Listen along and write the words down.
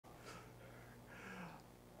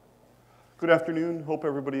Good afternoon. Hope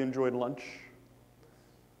everybody enjoyed lunch.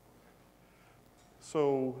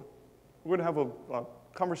 So we're going to have a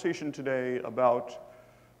conversation today about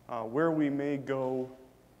where we may go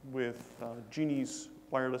with GENI's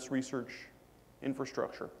wireless research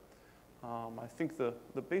infrastructure. I think the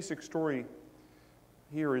basic story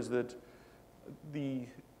here is that the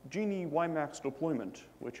GENI WiMAX deployment,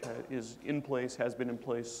 which is in place, has been in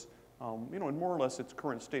place, in more or less its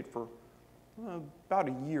current state for about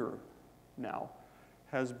a year now,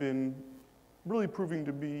 has been really proving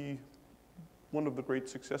to be one of the great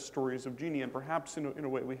success stories of GENI, and perhaps in a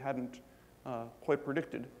way we hadn't quite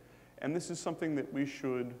predicted. And this is something that we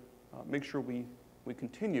should make sure we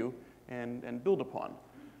continue and build upon.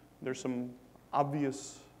 There's some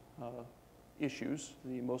obvious issues,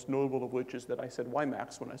 the most notable of which is that I said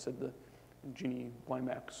WiMAX when I said the GENI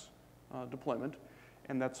WiMAX deployment,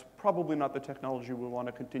 and that's probably not the technology we want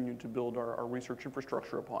to continue to build our research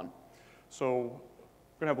infrastructure upon. So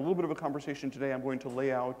we're going to have a little bit of a conversation today. I'm going to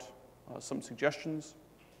lay out some suggestions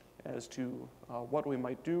as to what we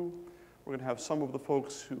might do. We're going to have some of the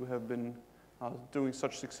folks who have been doing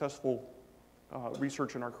such successful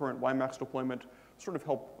research in our current WiMAX deployment sort of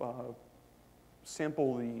help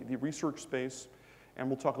sample the research space, and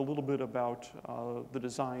we'll talk a little bit about the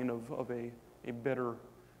design of a better,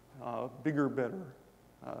 bigger, better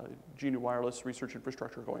GENI wireless research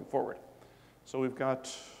infrastructure going forward. So we've got,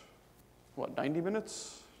 what, 90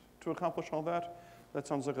 minutes to accomplish all that? That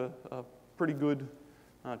sounds like a pretty good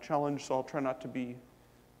challenge, so I'll try not to be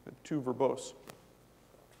too verbose.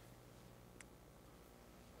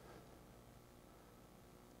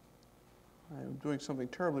 I'm doing something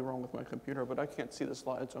terribly wrong with my computer, but I can't see the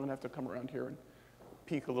slides, so I'm going to have to come around here and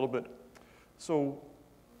peek a little bit. So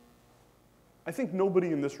I think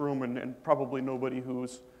nobody in this room, and probably nobody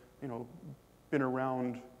who's been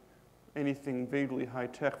around anything vaguely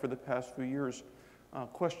high-tech for the past few years,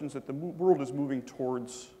 questions that the world is moving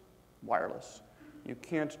towards wireless. You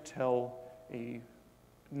can't tell a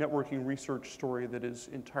networking research story that is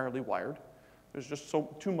entirely wired. There's just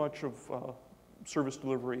too much of service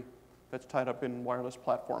delivery that's tied up in wireless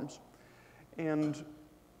platforms. And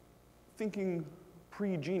thinking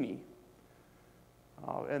pre-GENI,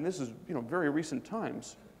 and this is very recent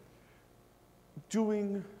times,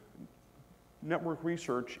 doing network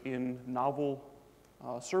research in novel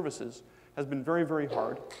services has been very, very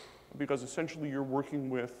hard, because essentially you're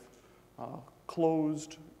working with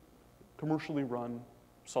closed, commercially run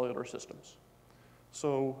cellular systems.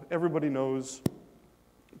 So everybody knows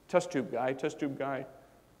test tube guy. Test tube guy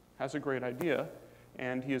has a great idea,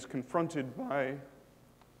 and he is confronted by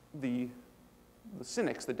the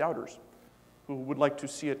cynics, the doubters, who would like to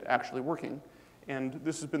see it actually working. And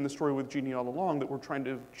this has been the story with GENI all along, that we're trying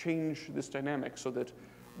to change this dynamic so that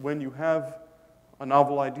when you have a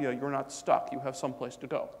novel idea, you're not stuck. You have someplace to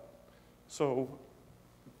go. So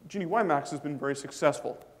GENI WiMAX has been very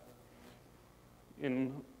successful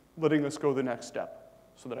in letting us go the next step,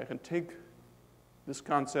 so that I can take this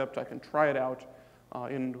concept, I can try it out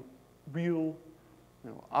in real,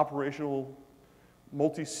 operational,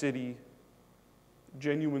 multi-city,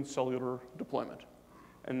 genuine cellular deployment.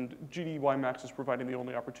 And GENI WiMAX is providing the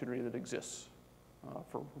only opportunity that exists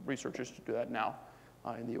for researchers to do that now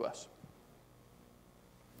in the US.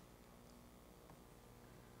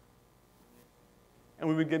 And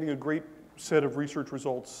we've been getting a great set of research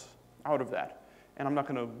results out of that. And I'm not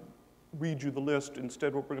going to read you the list.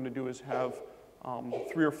 Instead, what we're going to do is have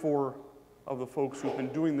 3 or 4 of the folks who've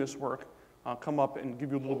been doing this work come up and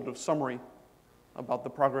give you a little bit of summary about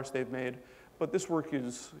the progress they've made. But this work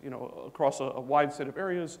is across a wide set of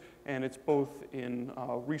areas, and it's both in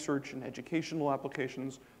research and educational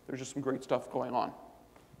applications. There's just some great stuff going on.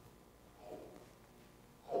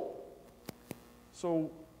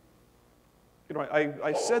 So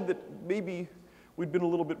I said that maybe we'd been a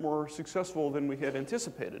little bit more successful than we had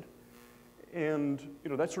anticipated. And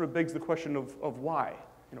that sort of begs the question of why.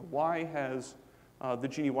 Why has the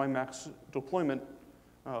GENI WiMAX deployment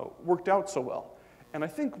worked out so well? And I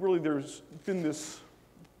think really there's been this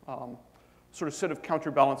sort of set of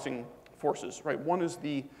counterbalancing forces, right? One is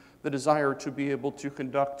the desire to be able to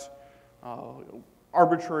conduct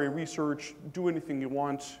arbitrary research, do anything you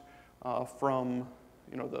want from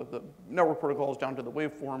the network protocols down to the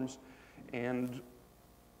waveforms, and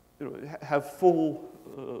have full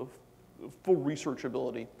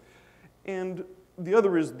researchability. And the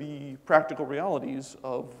other is the practical realities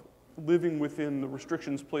of living within the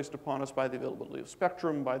restrictions placed upon us by the availability of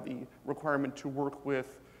spectrum, by the requirement to work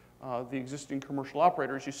with the existing commercial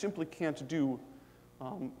operators. You simply can't do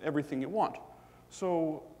everything you want.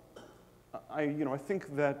 So I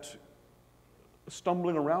think that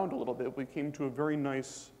stumbling around a little bit, we came to a very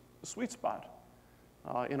nice sweet spot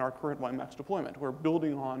in our current WiMAX deployment. We're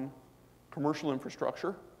building on commercial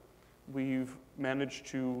infrastructure. We've managed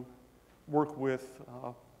to work with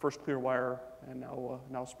first Clearwire and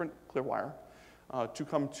now Sprint Clearwire to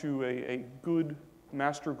come to a good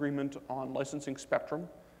master agreement on licensing spectrum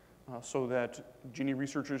so that GENI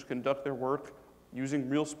researchers conduct their work using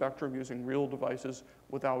real spectrum, using real devices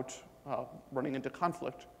without running into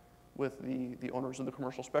conflict with the owners of the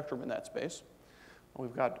commercial spectrum in that space.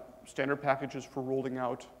 We've got standard packages for rolling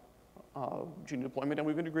out GENI deployment, and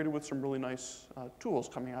we've integrated with some really nice tools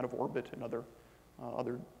coming out of Orbit and other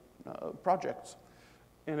projects.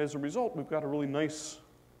 And as a result, we've got a really nice,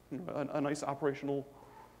 a nice operational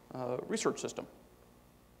research system.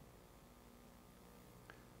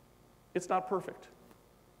 It's not perfect.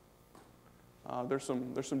 There's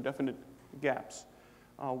some definite gaps.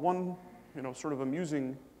 One, sort of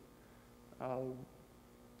amusing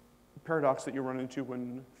paradox that you run into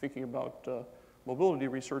when thinking about mobility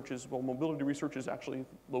research is, well, mobility research is actually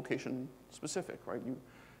location specific, right?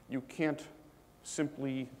 You can't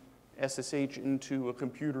simply SSH into a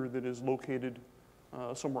computer that is located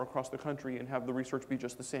somewhere across the country and have the research be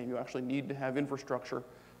just the same. You actually need to have infrastructure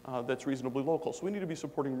that's reasonably local. So we need to be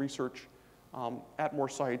supporting research at more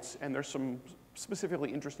sites, and there's some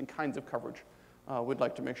specifically interesting kinds of coverage we'd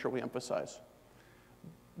like to make sure we emphasize.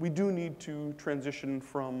 We do need to transition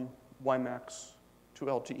from WiMAX to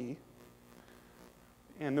LTE.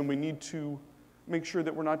 And then we need to make sure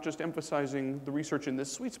that we're not just emphasizing the research in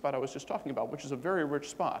this sweet spot I was just talking about, which is a very rich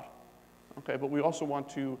spot. Okay, but we also want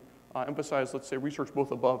to emphasize, let's say, research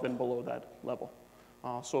both above and below that level.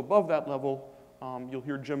 So above that level, you'll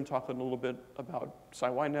hear Jim talk a little bit about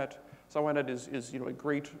SciYnet. SciYnet is a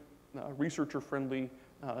great researcher-friendly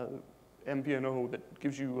MVNO that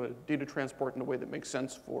gives you data transport in a way that makes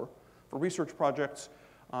sense for research projects.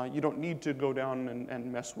 You don't need to go down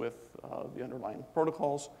and mess with the underlying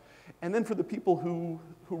protocols. And then for the people who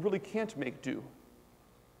really can't make do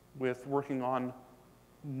with working on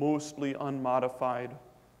mostly unmodified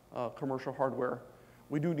commercial hardware,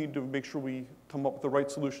 we do need to make sure we come up with the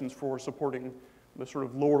right solutions for supporting the sort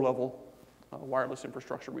of lower level wireless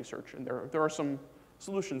infrastructure research. And there are some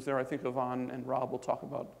solutions there. I think Yvonne and Rob will talk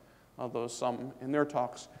about those some in their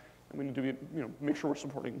talks. And we need to make sure we're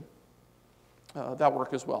supporting that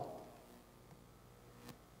work as well.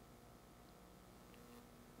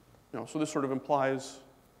 So this sort of implies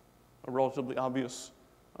a relatively obvious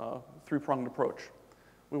three-pronged approach.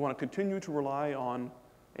 We want to continue to rely on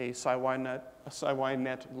a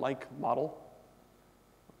SciYnet-like model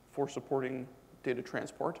for supporting data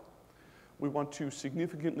transport. We want to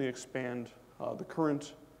significantly expand the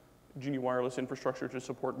current GENI wireless infrastructure to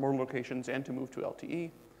support more locations and to move to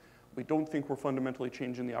LTE. We don't think we're fundamentally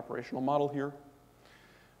changing the operational model here.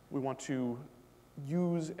 We want to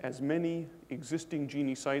use as many existing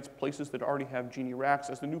GENI sites, places that already have GENI racks,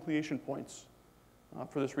 as the nucleation points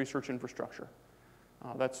for this research infrastructure.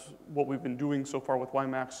 That's what we've been doing so far with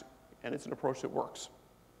WiMAX, and it's an approach that works.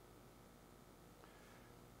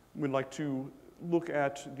 We'd like to look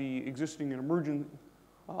at the existing and emerging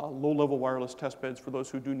low-level wireless test beds for those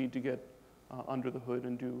who do need to get under the hood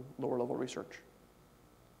and do lower-level research.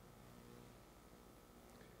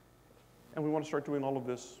 And we want to start doing all of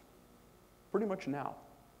this pretty much now.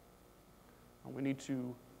 We need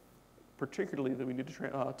to, particularly that we need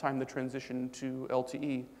to time the transition to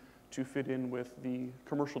LTE to fit in with the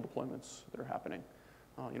commercial deployments that are happening.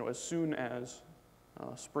 As soon as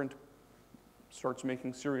Sprint starts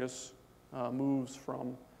making serious moves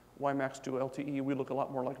from WiMAX to LTE, we look a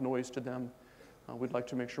lot more like noise to them. We'd like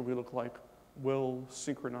to make sure we look like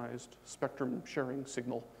well-synchronized spectrum sharing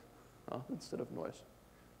signal instead of noise.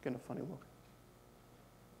 Again, a funny look.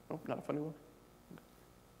 Oh, not a funny look?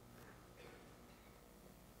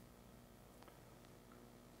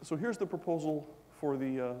 So here's the proposal for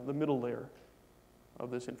the middle layer of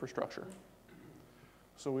this infrastructure.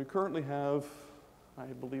 So we currently have, I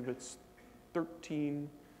believe it's 13,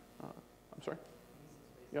 I'm sorry?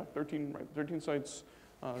 Yeah, 13 sites,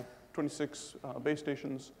 26 base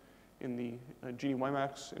stations in the GENI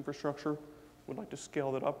WiMAX infrastructure. We'd like to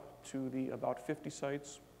scale that up to the about 50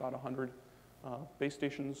 sites, about 100 base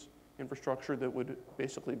stations infrastructure that would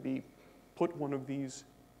basically be put one of these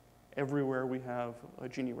everywhere we have a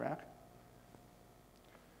GENI rack.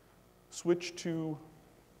 Switch to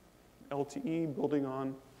LTE, building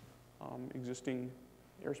on existing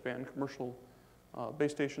airspan commercial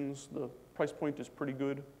base stations. The price point is pretty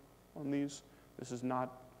good on these. This is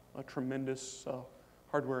not a tremendous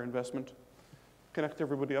hardware investment. Connect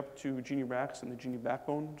everybody up to GENI racks and the GENI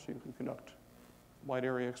backbone so you can conduct wide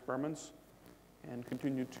area experiments. and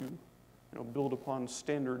continue to build upon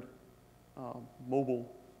standard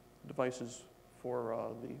mobile devices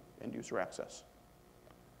for the end user access.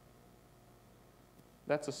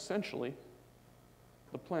 That's essentially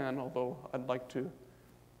the plan, although I'd like to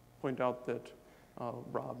point out that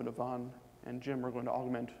Rob and Yvonne and Jim are going to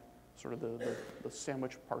augment sort of the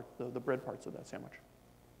sandwich part, the bread parts of that sandwich.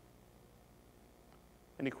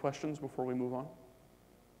 Any questions before we move on?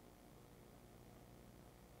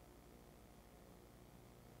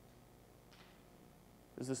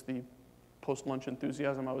 Is this the post-lunch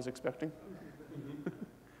enthusiasm I was expecting?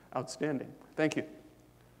 Outstanding. Thank you.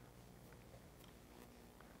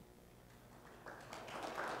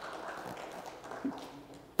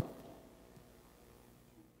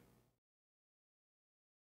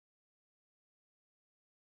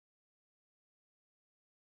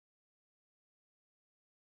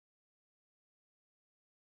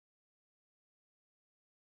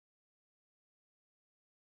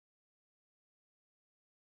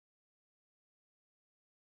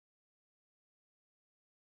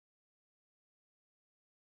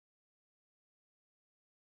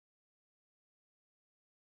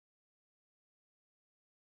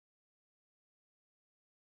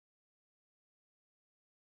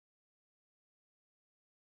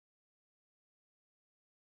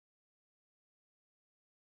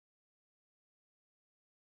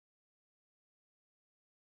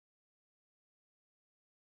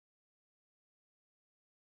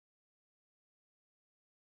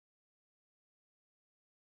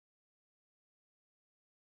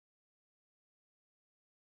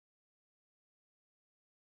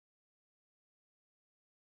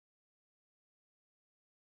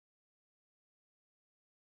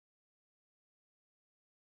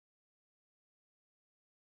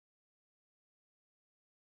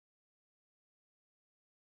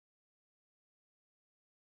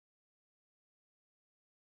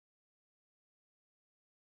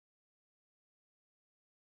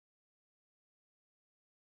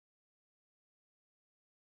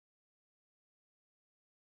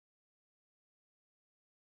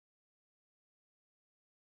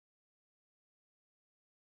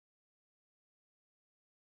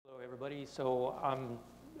 Hello, everybody. So I'm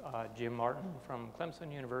Jim Martin from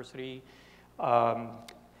Clemson University.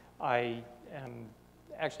 I am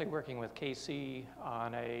actually working with KC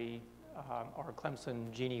on our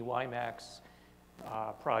Clemson GENI WiMAX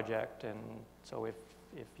project. And so if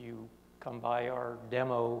you come by our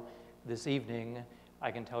demo this evening,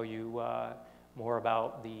 I can tell you more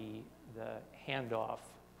about the handoff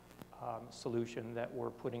solution that we're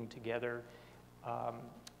putting together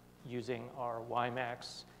using our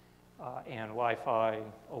WiMAX and Wi-Fi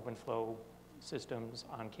OpenFlow systems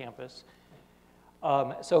on campus.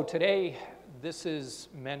 So today, this is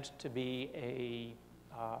meant to be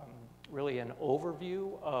really an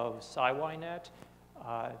overview of SciWiNet.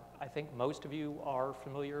 I think most of you are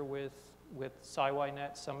familiar with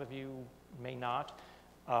SciWiNet. Some of you may not,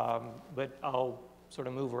 but I'll sort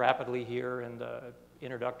of move rapidly here in the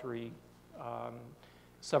introductory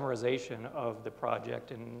summarization of the project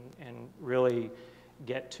and really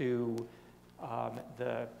get to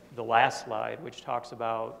the last slide, which talks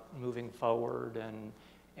about moving forward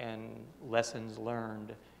and lessons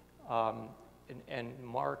learned. And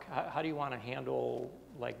Mark, how do you want to handle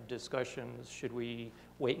like discussions? Should we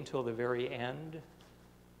wait until the very end?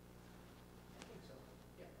 I think so.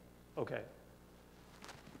 Yeah. Okay.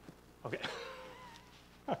 Okay.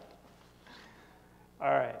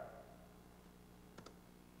 All right.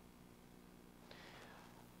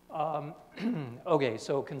 Okay,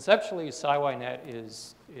 so conceptually, SciWiNet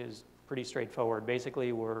is pretty straightforward.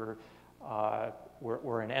 Basically, we're an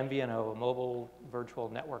MVNO, a mobile virtual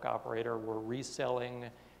network operator. We're reselling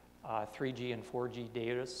 3G and 4G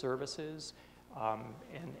data services.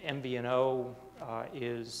 And MVNO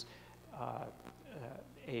is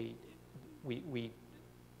we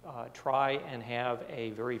try and have a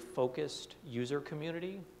very focused user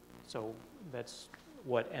community. So that's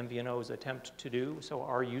what MVNOs attempt to do. So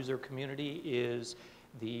our user community is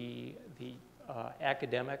the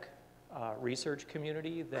academic research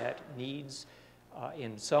community that needs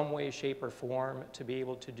in some way, shape, or form to be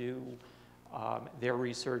able to do their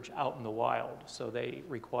research out in the wild. So they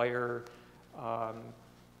require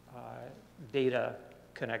data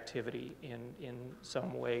connectivity in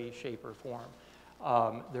some way, shape, or form.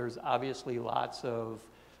 There's obviously lots of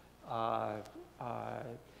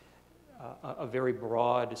a very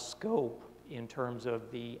broad scope in terms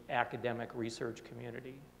of the academic research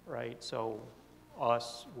community, right? So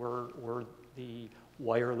we're the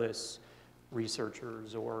wireless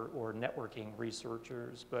researchers or networking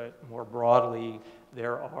researchers, but more broadly,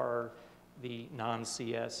 there are the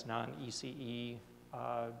non-CS, non-ECE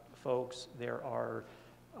folks. There are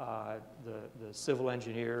the civil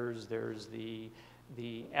engineers. There's the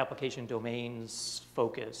application domains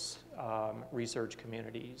focus research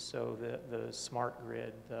communities. So the smart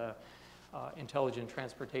grid, the intelligent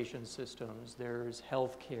transportation systems. There's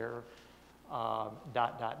healthcare.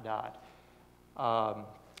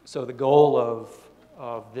 So the goal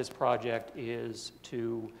of this project is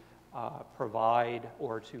to provide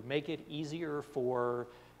or to make it easier for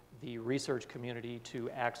the research community to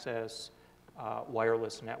access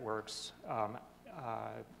wireless networks on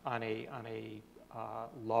a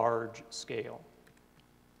large scale.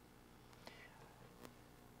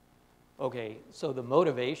 Okay, so the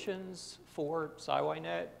motivations for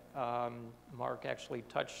SciWiNet, Mark actually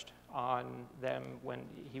touched on them when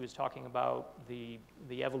he was talking about the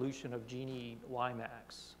evolution of GENI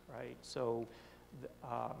WiMAX, right? So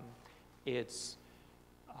it's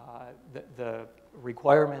the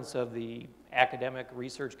requirements of the academic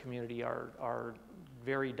research community are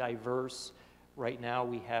very diverse. Right now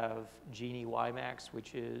we have GENI WiMAX,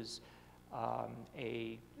 which is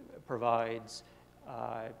provides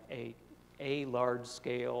a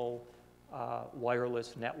large-scale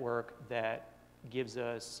wireless network that gives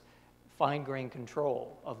us fine-grained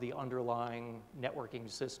control of the underlying networking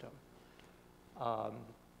system.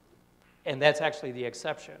 And that's actually the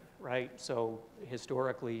exception, right? So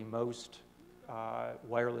historically, most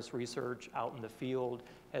wireless research out in the field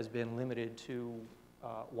has been limited to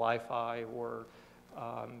Wi-Fi or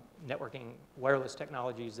networking wireless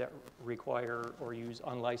technologies that require or use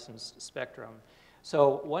unlicensed spectrum.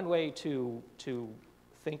 So one way to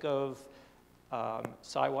think of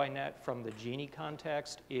SciWiNet from the GENI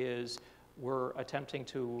context is we're attempting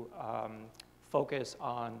to focus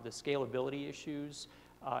on the scalability issues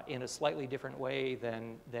in a slightly different way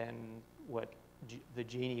than what the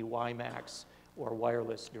GENI WiMAX or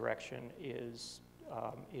wireless direction is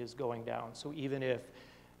going down. So even if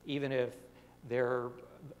their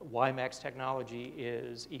WiMAX technology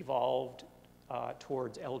is evolved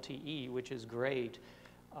towards LTE, which is great,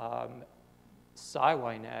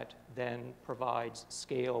 SciWiNet then provides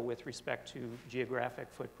scale with respect to geographic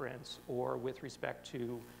footprints or with respect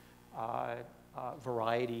to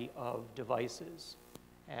variety of devices.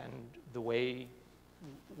 And the way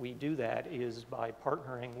we do that is by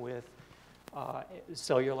partnering with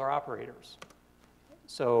cellular operators.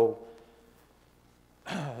 So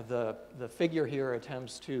the figure here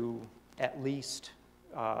attempts to at least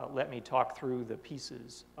let me talk through the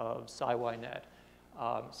pieces of SciWiNet.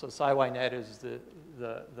 So SciWiNet is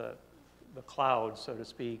the cloud, so to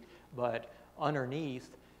speak, but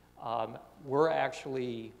underneath, we're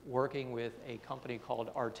actually working with a company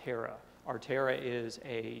called Artera. Artera is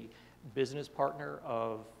a business partner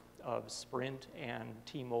of Sprint and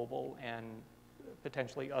T-Mobile and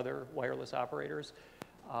potentially other wireless operators.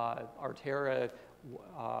 Artera,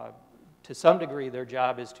 to some degree, their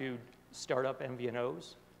job is to start up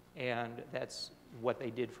MVNOs, and that's what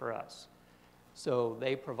they did for us. So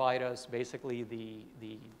they provide us basically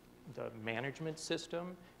the management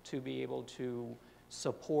system to be able to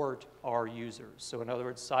support our users. So in other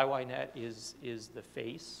words, SciWiNet is the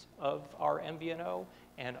face of our MVNO,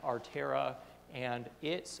 and Artera and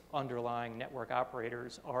its underlying network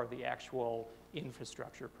operators are the actual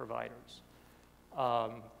infrastructure providers.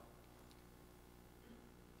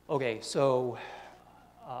 Okay, so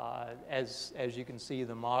as you can see,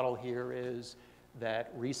 the model here is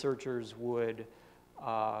that researchers would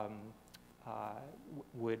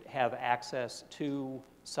have access to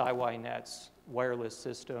SciWiNet's wireless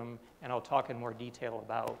system, and I'll talk in more detail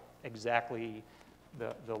about exactly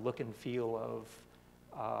the look and feel of,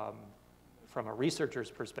 from a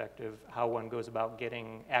researcher's perspective, how one goes about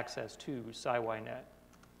getting access to SciWiNet.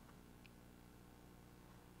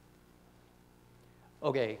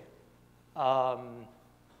 Okay,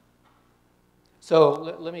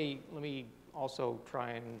 so let me also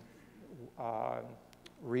try and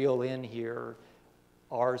reel in here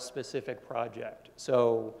our specific project.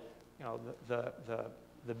 So, you know,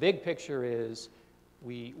 the big picture is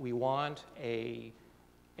we want a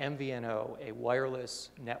MVNO, a wireless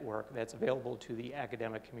network that's available to the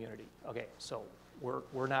academic community. Okay, so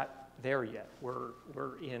we're not there yet. We're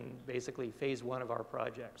in basically phase one of our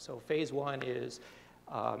project. So phase one is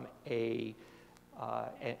an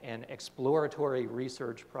exploratory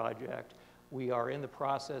research project. We are in the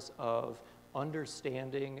process of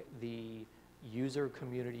understanding the user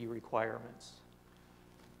community requirements.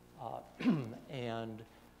 And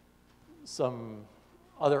some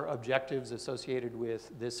other objectives associated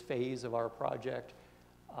with this phase of our project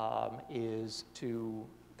is to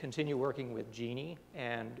continue working with GENI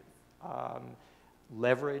and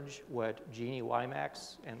leverage what GENI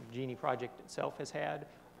WiMAX and GENI project itself has had,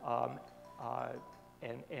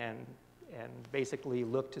 and basically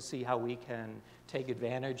look to see how we can take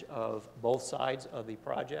advantage of both sides of the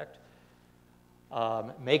project,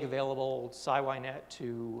 make available SciWiNet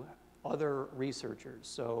to other researchers.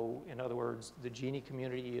 So in other words, the GENI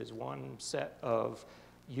community is one set of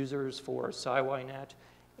users for SciWiNet,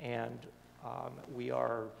 and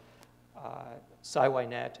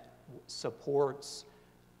SciWiNet supports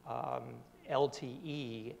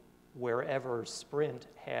LTE wherever Sprint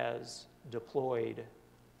has deployed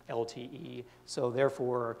LTE. So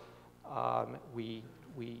therefore, we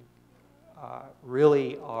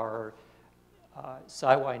really are,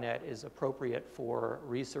 SciWiNet is appropriate for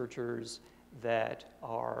researchers that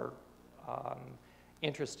are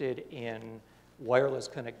interested in wireless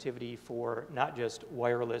connectivity for not just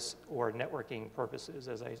wireless or networking purposes,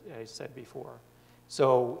 as I said before.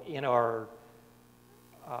 So in our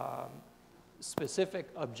specific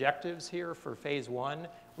objectives here for phase one,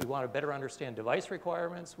 we want to better understand device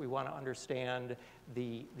requirements. We want to understand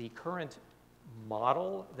the current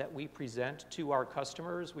model that we present to our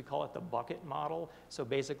customers. We call it the bucket model. So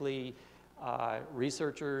basically,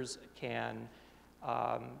 researchers can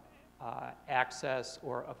access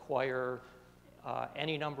or acquire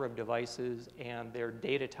any number of devices, and their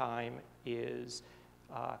data time is,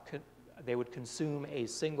 they would consume a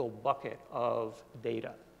single bucket of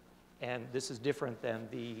data. And this is different than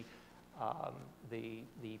the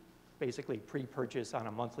basically pre-purchase on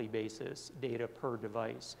a monthly basis data per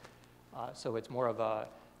device. So it's more of a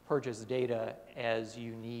purchase data as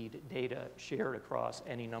you need data shared across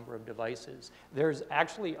any number of devices. There's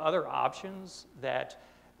actually other options that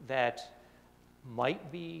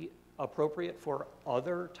might be appropriate for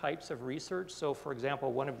other types of research. So for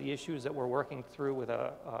example, one of the issues that we're working through with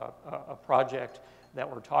a project that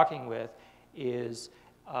we're talking with is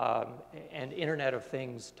an Internet of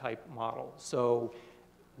Things type model. So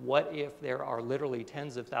what if there are literally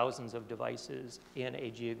tens of thousands of devices in a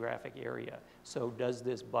geographic area? So does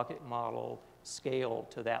this bucket model scale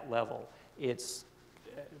to that level? It's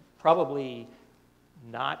probably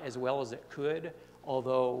not as well as it could,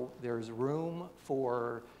 although there's room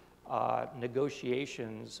for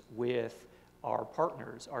negotiations with our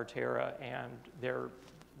partners, Artera and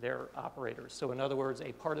their operators. So in other words,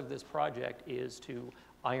 a part of this project is to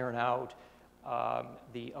iron out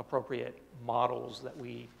the appropriate models that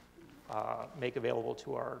we make available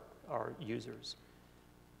to our users.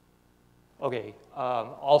 Okay,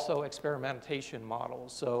 also experimentation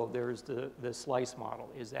models. So there's the slice model.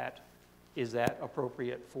 Is that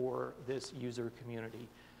appropriate for this user community?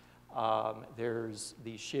 There's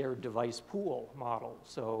the shared device pool model.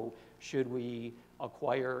 So should we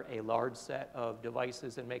acquire a large set of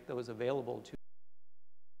devices and make those available to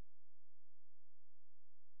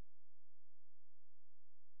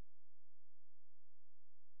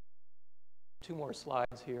two more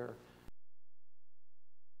slides here.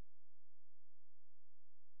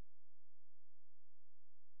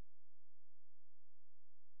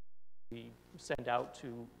 We send out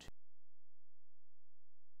to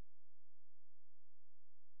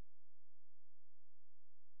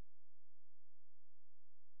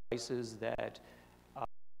devices that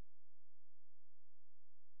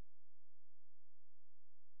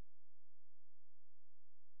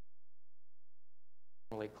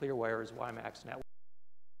Clearwire's WiMAX network.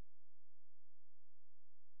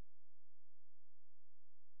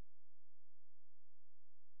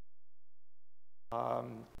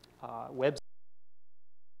 Web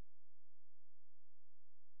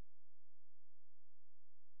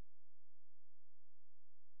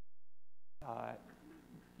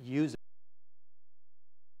user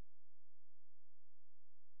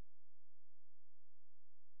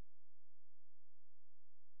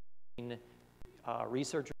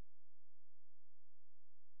researchers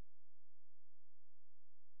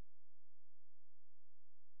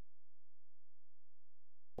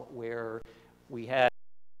where we had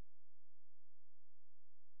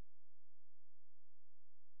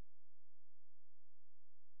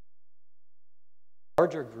a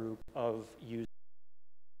larger group of users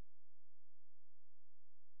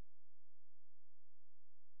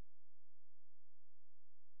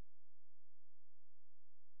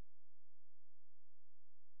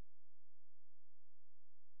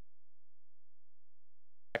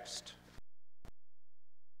next.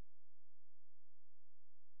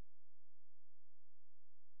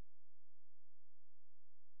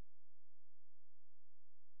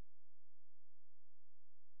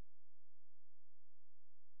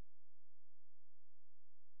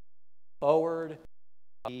 Forward,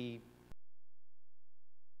 the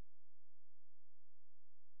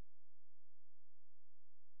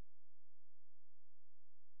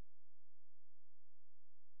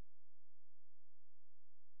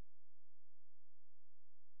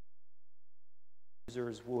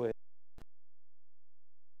users would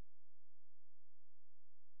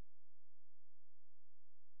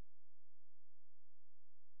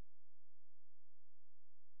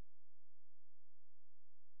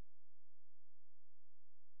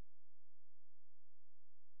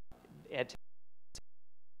at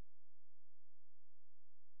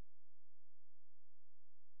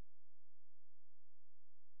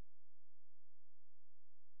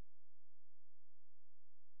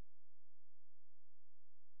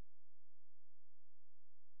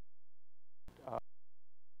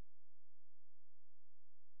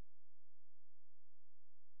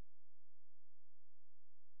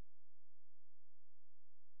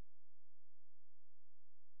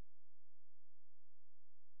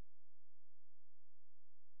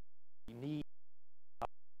need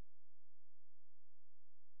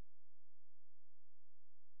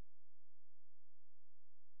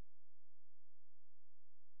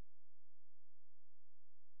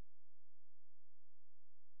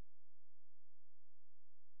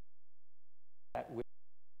that with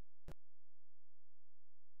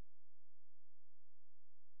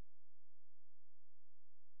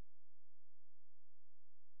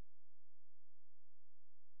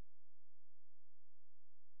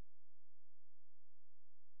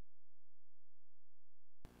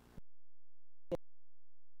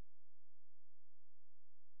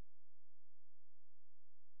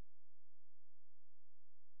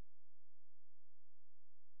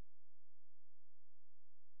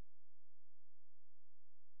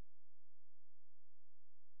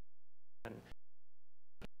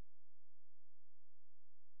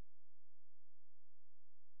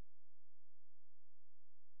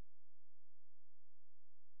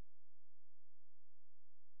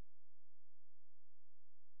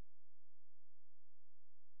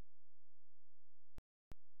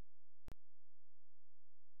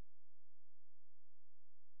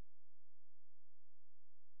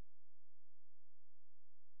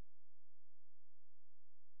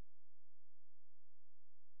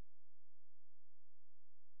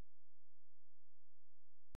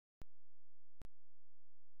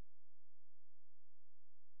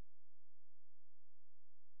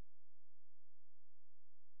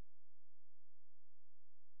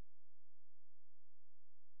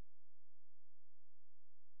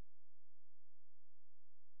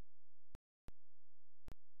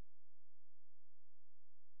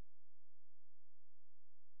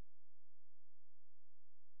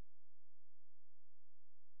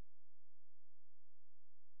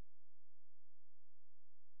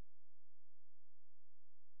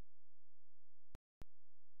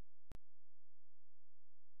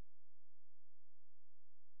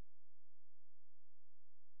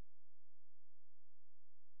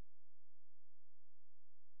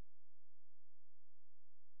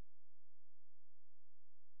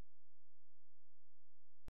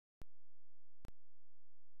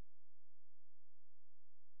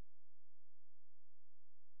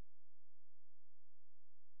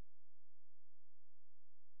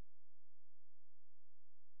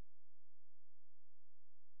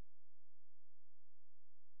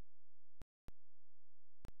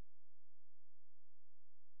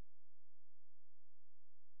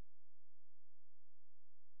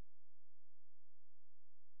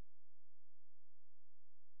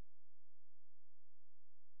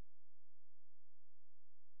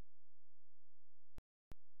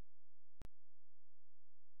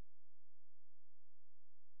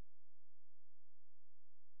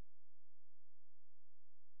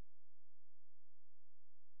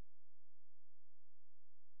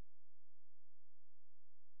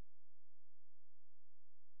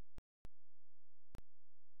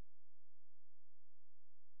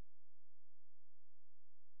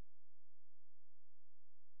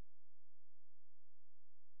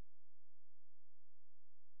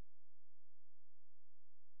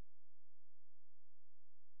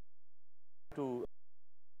to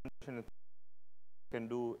can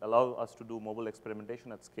do allow us to do mobile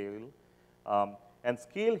experimentation at scale. And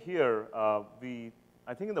scale here,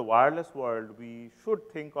 I think in the wireless world, we should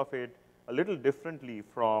think of it a little differently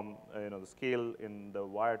from the scale in the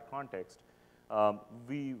wired context.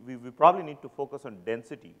 We probably need to focus on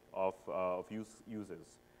density of users.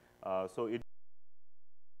 So it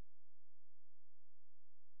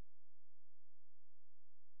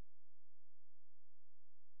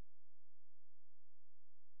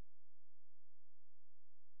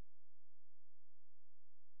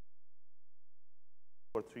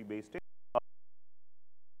for 3 base stations.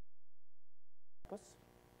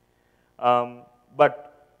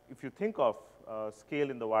 But if you think of scale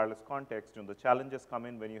in the wireless context, the challenges come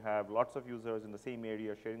in when you have lots of users in the same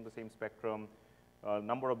area sharing the same spectrum.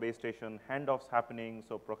 number of base station, handoffs happening,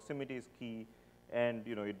 so proximity is key, and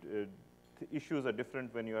issues are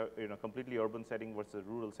different when you are in a completely urban setting versus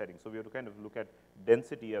rural setting. So we have to kind of look at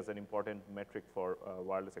density as an important metric for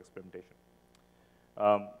wireless experimentation.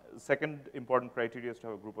 Second important criteria is to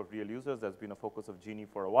have a group of real users. That's been a focus of GENI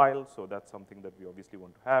for a while, so that's something that we obviously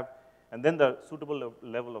want to have. And then the suitable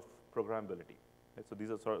level of programmability. Right? So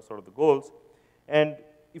these are sort of the goals. And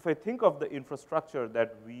if I think of the infrastructure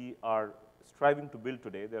that we are striving to build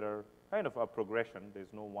today, there are kind of a progression.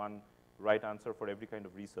 There's no one right answer for every kind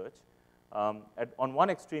of research. On one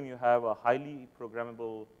extreme, you have a highly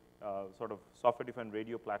programmable sort of software-defined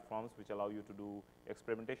radio platforms, which allow you to do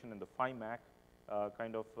experimentation in the FiMac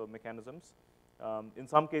kind of mechanisms. In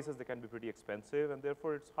some cases, they can be pretty expensive, and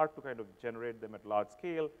therefore, it's hard to kind of generate them at large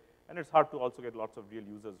scale, and it's hard to also get lots of real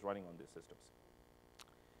users running on these systems.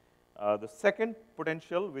 The second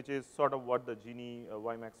potential, which is sort of what the GENI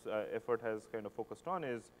WiMAX effort has kind of focused on,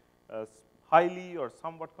 is highly or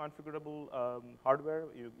somewhat configurable hardware.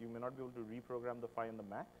 You may not be able to reprogram the Phi and the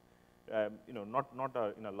Mac,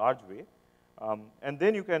 not in a large way. And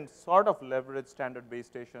then you can sort of leverage standard base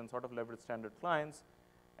stations, sort of leverage standard clients,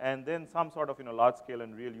 and then some sort of large scale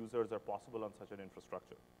and real users are possible on such an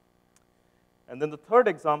infrastructure. And then the third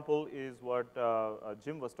example is what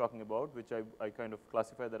Jim was talking about, which I kind of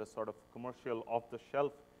classify that as sort of commercial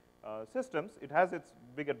off-the-shelf systems. It has its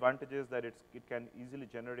big advantages that it can easily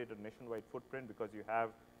generate a nationwide footprint because you have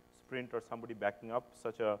Sprint or somebody backing up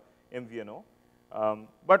such a MVNO.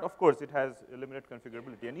 But of course, it has limited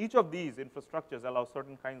configurability. And each of these infrastructures allow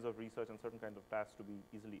certain kinds of research and certain kinds of tasks to be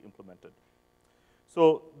easily implemented.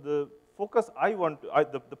 So the focus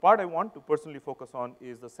the part I want to personally focus on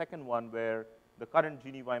is the second one, where the current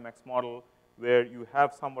GENI WiMAX model, where you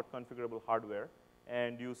have somewhat configurable hardware,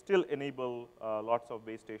 and you still enable lots of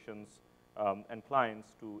base stations and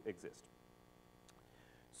clients to exist.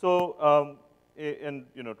 So,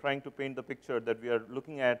 trying to paint the picture that we are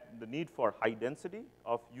looking at the need for high density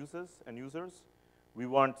of users and users. We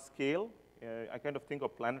want scale. I kind of think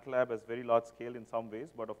of Planet Lab as very large scale in some ways,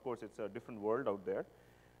 but of course, it's a different world out there.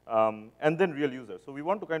 And then real users. So we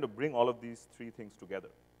want to kind of bring all of these three things together.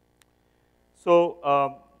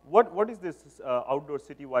 So what is this outdoor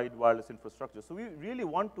citywide wireless infrastructure? So we really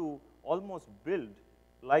want to almost build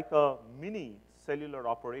like a mini cellular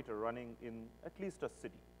operator running in at least a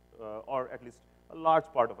city, or at least a large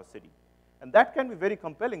part of a city. And that can be very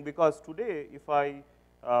compelling because today, if I,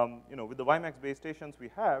 with the WiMAX base stations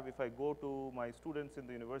we have, if I go to my students in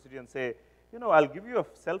the university and say, I'll give you a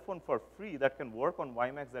cell phone for free that can work on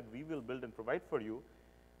WiMAX that we will build and provide for you,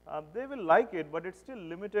 they will like it, but it's still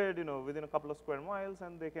limited, within a couple of square miles,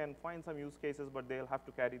 and they can find some use cases, but they'll have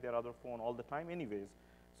to carry their other phone all the time anyways.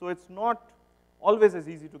 So it's not always as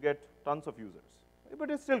easy to get tons of users,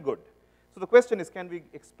 but it's still good. So the question is, can we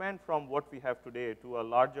expand from what we have today to a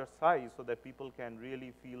larger size so that people can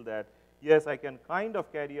really feel that, yes, I can kind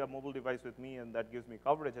of carry a mobile device with me, and that gives me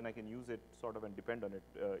coverage, and I can use it sort of and depend on it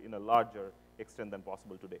in a larger extent than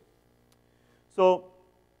possible today. So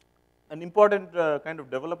an important kind of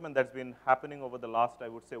development that's been happening over the last, I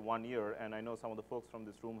would say, 1 year, and I know some of the folks from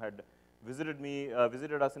this room had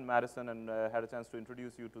visited us in Madison and had a chance to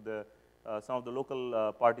introduce you to the some of the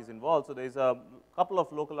local parties involved. So there's a couple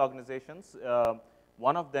of local organizations.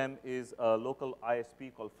 One of them is a local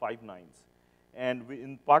ISP called 5 Nines. And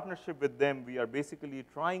in partnership with them, we are basically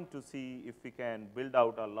trying to see if we can build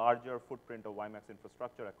out a larger footprint of WiMAX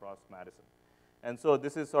infrastructure across Madison. And so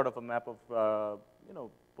this is sort of a map of,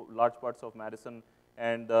 large parts of Madison.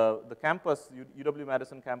 And the campus,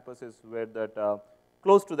 UW-Madison campus is where that,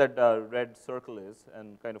 close to that red circle is,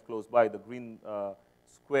 and kind of close by. The green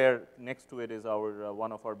square next to it is our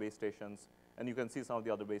one of our base stations. And you can see some of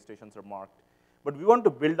the other base stations are marked. But we want to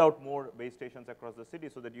build out more base stations across the city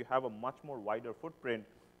so that you have a much more wider footprint.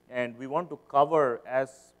 And we want to cover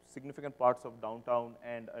as significant parts of downtown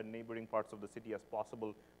and neighboring parts of the city as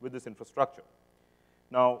possible with this infrastructure.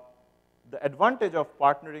 Now, the advantage of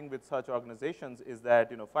partnering with such organizations is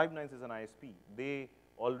that 5 Nines is an ISP. They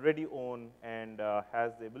already own and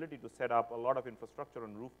has the ability to set up a lot of infrastructure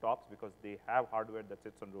on rooftops because they have hardware that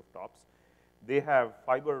sits on rooftops. They have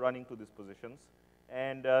fiber running to these positions.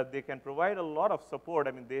 And they can provide a lot of support.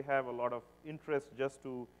 I mean, they have a lot of interest just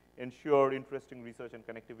to ensure interesting research and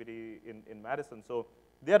connectivity in Madison. So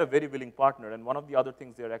they are a very willing partner. And one of the other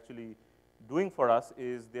things they're actually doing for us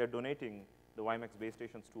is they're donating the WiMAX base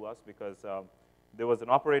stations to us because there was an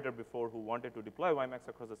operator before who wanted to deploy WiMAX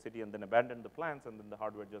across the city and then abandoned the plans, and then the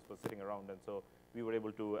hardware just was sitting around. And so we were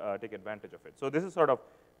able to take advantage of it. So this is sort of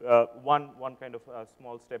one kind of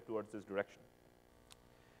small step towards this direction.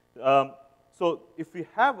 So if we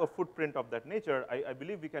have a footprint of that nature, I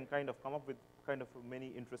believe we can kind of come up with kind of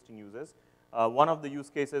many interesting uses. One of the use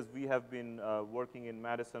cases we have been working in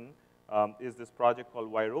Madison is this project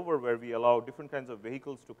called Wire Over, where we allow different kinds of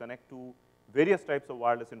vehicles to connect to various types of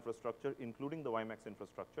wireless infrastructure, including the WiMAX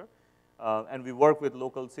infrastructure. And we work with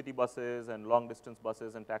local city buses and long distance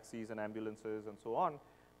buses and taxis and ambulances and so on.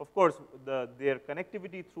 Of course, their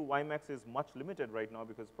connectivity through WiMAX is much limited right now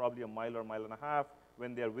because probably a mile or mile and a half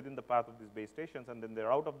when they are within the path of these base stations, and then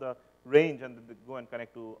they're out of the range and they go and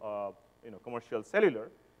connect to commercial cellular.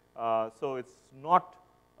 So it's not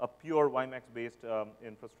a pure WiMAX-based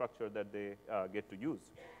infrastructure that they get to use.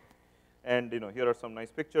 And here are some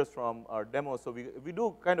nice pictures from our demo. So we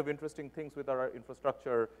do kind of interesting things with our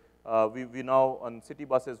infrastructure. We now, on city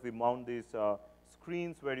buses, we mount these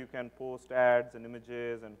screens where you can post ads and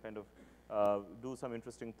images and kind of do some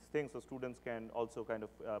interesting things so students can also kind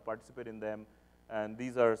of participate in them. And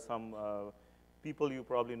these are some people you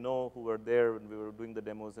probably know who were there when we were doing the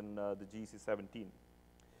demos in the GEC19.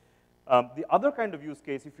 The other kind of use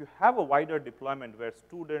case, if you have a wider deployment where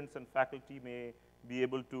students and faculty may be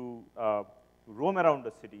able to roam around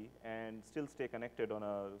the city and still stay connected on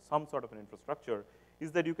some sort of an infrastructure,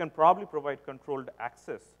 is that you can probably provide controlled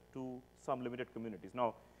access to some limited communities.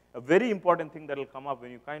 Now, a very important thing that will come up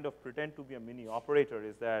when you kind of pretend to be a mini operator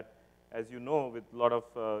is that, as you know, with a lot of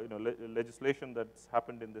legislation that's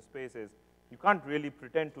happened in this space is you can't really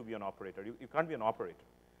pretend to be an operator. You can't be an operator.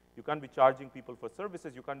 You can't be charging people for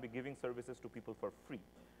services. You can't be giving services to people for free.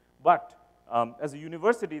 But as a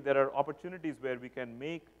university, there are opportunities where we can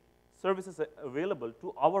make services available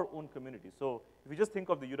to our own community. So if you just think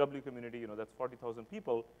of the UW community, that's 40,000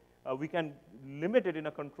 people, we can limit it in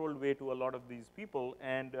a controlled way to a lot of these people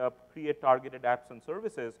and create targeted apps and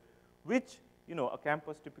services, which a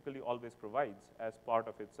campus typically always provides as part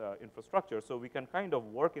of its infrastructure. So we can kind of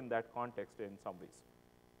work in that context in some ways.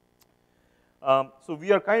 So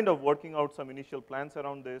we are kind of working out some initial plans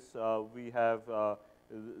around this. We have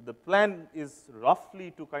the plan is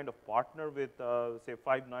roughly to kind of partner with, say,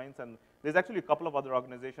 5 Nines, and there's actually a couple of other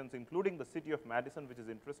organizations, including the City of Madison, which is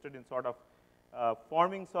interested in sort of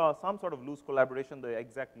forming some sort of loose collaboration. The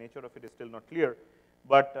exact nature of it is still not clear.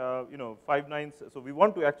 But 5 Nines, so we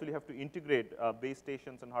want to actually have to integrate base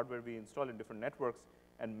stations and hardware we install in different networks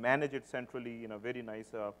and manage it centrally in a very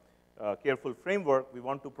nice, careful framework. We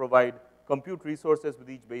want to provide compute resources with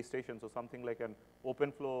each base station, so something like an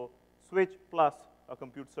open flow switch plus a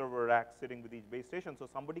compute server rack sitting with each base station, so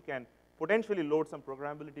somebody can potentially load some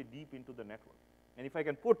programmability deep into the network. And if I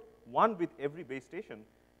can put one with every base station,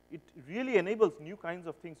 it really enables new kinds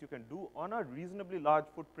of things you can do on a reasonably large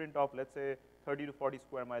footprint of, let's say, 30 to 40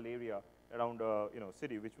 square mile area around a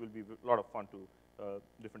city, which will be a lot of fun to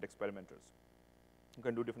different experimenters. You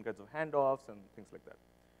can do different kinds of handoffs and things like that.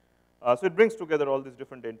 So it brings together all these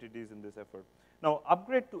different entities in this effort. Now,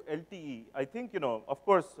 upgrade to LTE, I think, of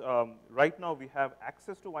course, right now we have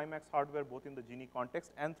access to WiMAX hardware both in the GENI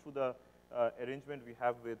context and through the arrangement we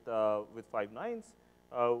have with 5 Nines,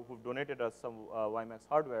 who've donated us some WiMAX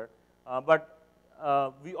hardware. But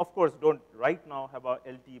we, of course, don't right now have a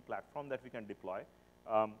LTE platform that we can deploy.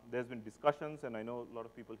 There's been discussions, and I know a lot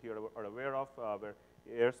of people here are aware of, where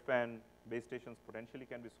airspan base stations potentially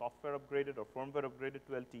can be software upgraded or firmware upgraded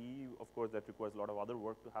to LTE. Of course, that requires a lot of other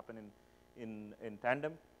work to happen in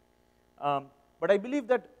tandem. But I believe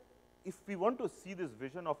that if we want to see this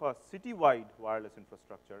vision of a citywide wireless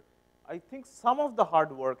infrastructure, I think some of the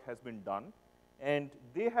hard work has been done. And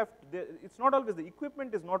it's not always, the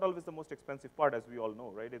equipment is not always the most expensive part, as we all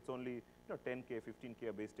know, right? It's only 10K, 15K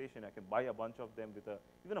a base station. I can buy a bunch of them with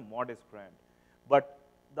even a modest grant. But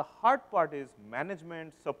the hard part is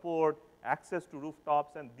management, support, access to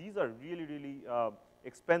rooftops, and these are really, really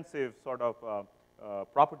expensive sort of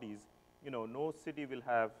properties. No city will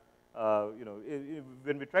have,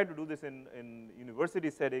 when we tried to do this in university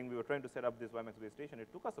setting, we were trying to set up this WiMAX base station.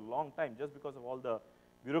 It took us a long time just because of all the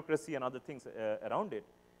bureaucracy and other things around it.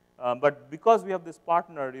 But because we have this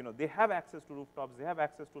partner, they have access to rooftops, they have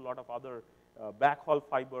access to a lot of other backhaul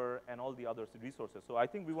fiber and all the other resources. So I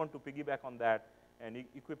think we want to piggyback on that, and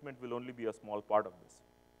equipment will only be a small part of this.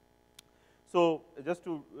 So just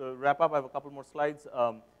to wrap up, I have a couple more slides.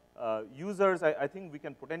 Users, I think we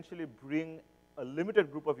can potentially bring a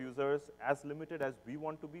limited group of users, as limited as we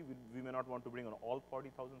want to be. We may not want to bring on all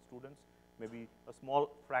 40,000 students, maybe a small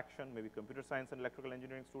fraction, maybe computer science and electrical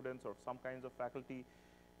engineering students or some kinds of faculty,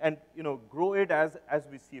 and grow it as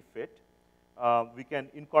we see fit. We can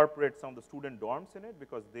incorporate some of the student dorms in it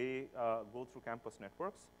because they go through campus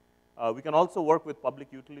networks. We can also work with public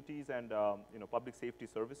utilities and public safety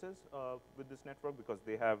services with this network because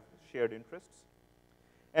they have shared interests.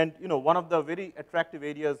 And one of the very attractive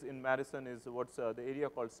areas in Madison is what's the area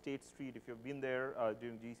called State Street. If you've been there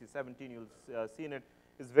during GEC19, you'll seen it.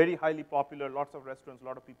 It's very highly popular, lots of restaurants, a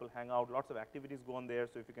lot of people hang out, lots of activities go on there.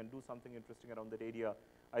 So if you can do something interesting around that area,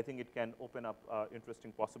 I think it can open up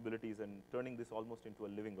interesting possibilities and turning this almost into a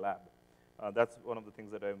living lab. That's one of the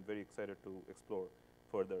things that I'm very excited to explore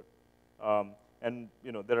further. And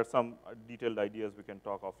there are some detailed ideas we can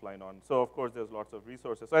talk offline on. So of course, there's lots of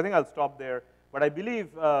resources. So I think I'll stop there. But I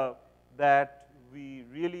believe that we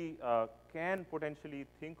really can potentially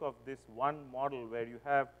think of this one model where you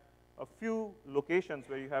have a few locations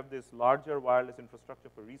where you have this larger wireless infrastructure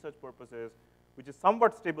for research purposes, which is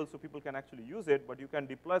somewhat stable so people can actually use it, but you can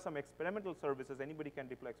deploy some experimental services. Anybody can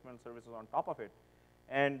deploy experimental services on top of it.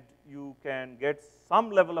 And you can get some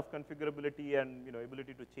level of configurability and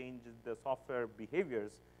ability to change the software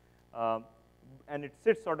behaviors. And it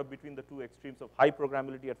sits sort of between the two extremes of high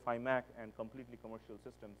programmability at FiMac and completely commercial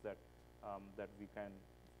systems that, that we can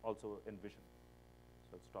also envision.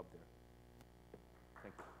 So let's stop there.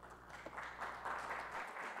 Thank you.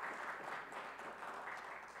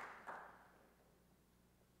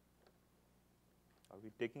 Are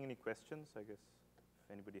we taking any questions? I guess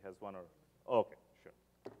if anybody has one or, oh, okay, sure.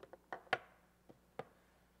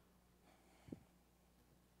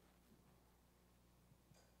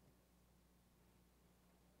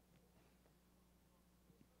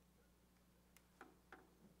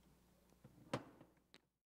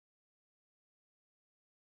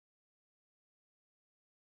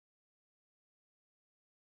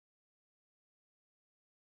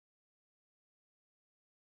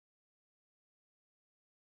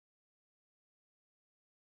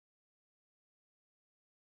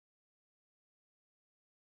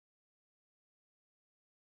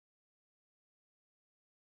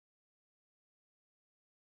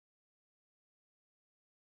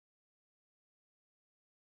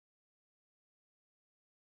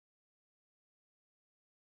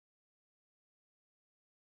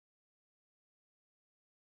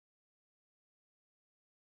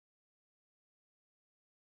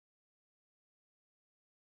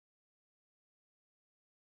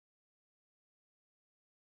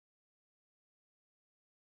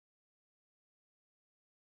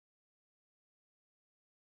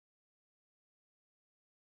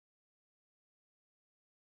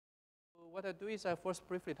 What I do is I first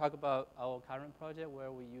briefly talk about our current project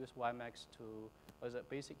where we use WiMAX as a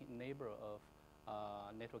basic enabler of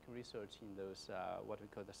networking research in those what we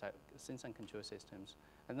call the sensor and control systems.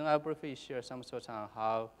 And then I'll briefly share some thoughts on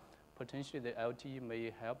how potentially the LTE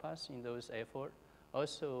may help us in those efforts.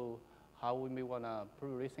 Also, how we may want to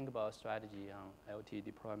rethink about strategy on LTE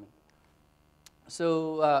deployment.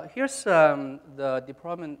 So here's the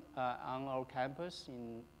deployment on our campus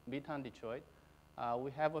in Midtown Detroit.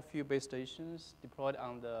 We have a few base stations deployed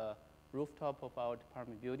on the rooftop of our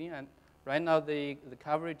department building. And right now, the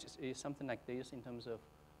coverage is something like this in terms of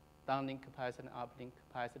downlink capacity and uplink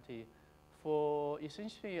capacity. For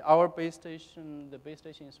essentially our base station, the base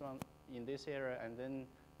station is around in this area. And then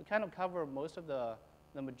we kind of cover most of the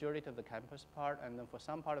majority of the campus part. And then for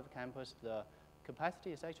some part of the campus, the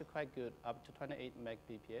capacity is actually quite good, up to 28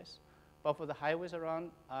 Mbps. But for the highways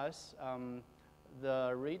around us,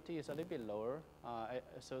 the rate is a little bit lower,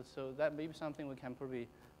 so that may be something we can probably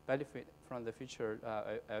benefit from the future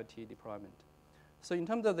LTE deployment. So in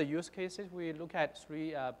terms of the use cases, we look at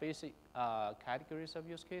three basic categories of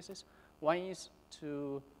use cases. One is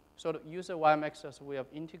to sort of use a WiMAX as a way of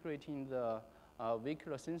integrating the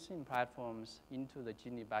vehicular sensing platforms into the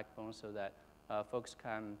GENI backbone so that folks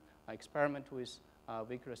can experiment with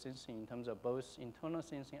vehicular sensing in terms of both internal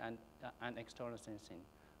sensing and external sensing.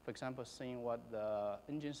 For example, seeing what the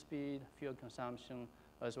engine speed, fuel consumption,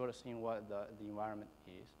 as well as seeing what the environment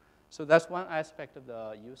is. So that's one aspect of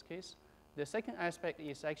the use case. The second aspect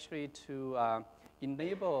is actually to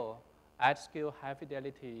enable at-scale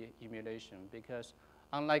high-fidelity emulation, because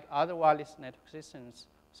unlike other wireless network systems,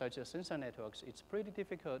 such as sensor networks, it's pretty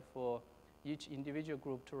difficult for each individual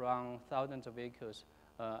group to run thousands of vehicles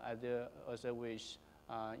as they wish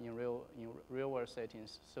in real-world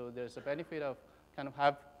settings. So there's a benefit of kind of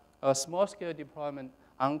have a small-scale deployment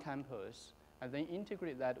on campus, and then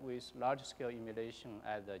integrate that with large-scale emulation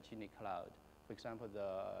at the GENI cloud. For example,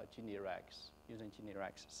 the GENI racks, using GENI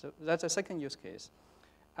racks. So that's a second use case.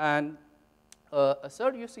 And a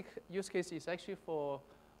third use case is actually for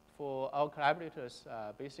our collaborators.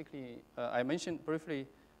 Basically, I mentioned briefly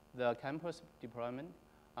the campus deployment.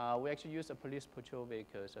 We actually use the police patrol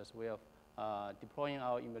vehicles as a way of deploying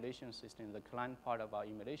our emulation system, the client part of our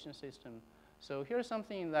emulation system. So here's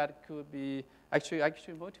something that could be actually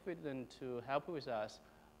motivate them to help with us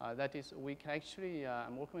That is, we can actually,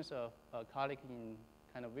 I'm working with a colleague in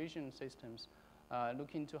kind of vision systems,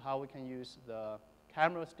 look into how we can use the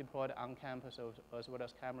cameras deployed on campus as well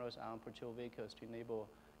as cameras on patrol vehicles to enable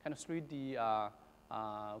kind of 3D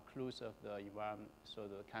clues of the environment, so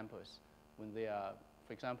the campus. When they are,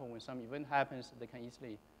 for example, when some event happens, they can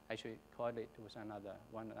easily actually correlate with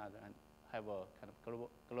one another, and have a kind of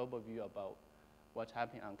global view about what's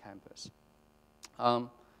happening on campus.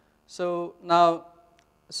 So now,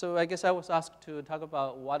 I guess I was asked to talk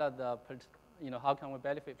about what are the, how can we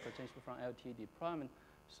benefit potentially from LTE deployment.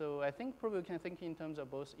 So I think probably we can think in terms of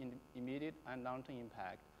both immediate and long-term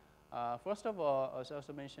impact. First of all, as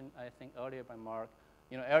also mentioned, I think earlier by Mark,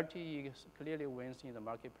 LTE clearly wins in the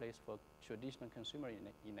marketplace for traditional consumer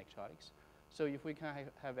electronics. So if we can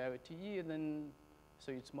have LTE, then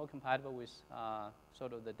so it's more compatible with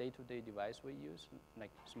sort of the day-to-day device we use,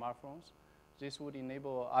 like smartphones. This would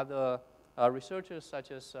enable other researchers,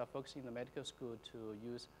 such as folks in the medical school, to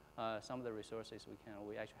use some of the resources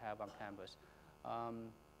we actually have on campus.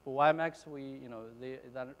 For WiMAX,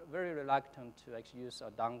 they're very reluctant to actually use a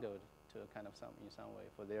dongle to kind of in some way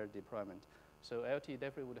for their deployment. So LTE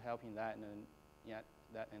definitely would help in that,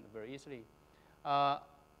 and very easily.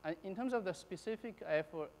 In terms of the specific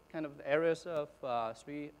effort, kind of the areas of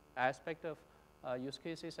three aspects of use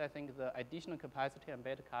cases, I think the additional capacity and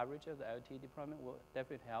better coverage of the LTE deployment will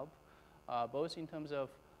definitely help, both in terms of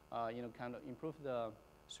kind of improve the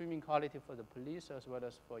streaming quality for the police as well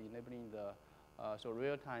as for enabling the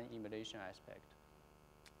real-time emulation aspect.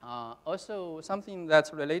 Also, something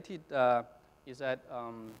that's related is that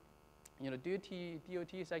DOT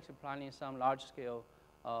is actually planning some large-scale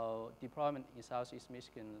deployment in Southeast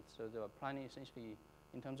Michigan. So they're planning essentially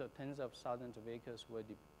in terms of tens of thousands of vehicles will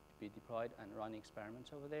be deployed and running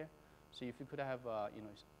experiments over there. So if you could have,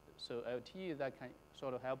 so LTE that can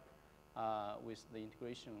sort of help with the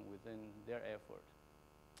integration within their effort.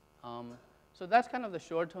 So that's kind of the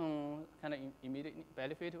short-term, kind of immediate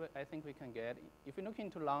benefit I think we can get. If you look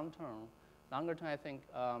into longer term, I think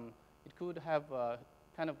it could have a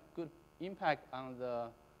kind of good impact on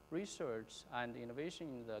the research and innovation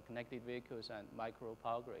in the connected vehicles and micro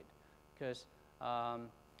power grid. Because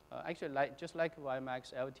actually, just like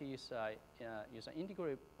WiMAX, LTE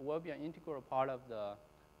will be an integral part of the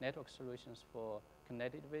network solutions for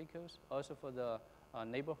connected vehicles, also for the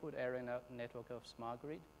neighborhood area network of smart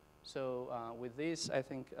grid. So with this, I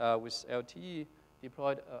think with LTE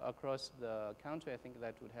deployed across the country, I think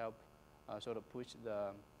that would help sort of push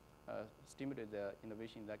stimulate the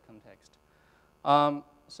innovation in that context.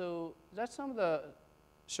 So that's some of the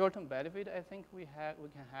short-term benefit I think we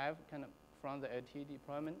can have kind of from the LTE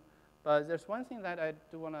deployment. But there's one thing that I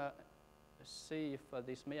do want to see if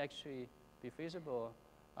this may actually be feasible.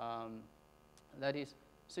 That is,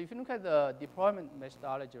 so if you look at the deployment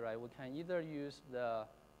methodology, right, we can either use the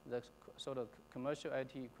sort of commercial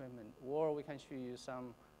LTE equipment, or we can actually use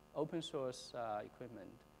some open source equipment,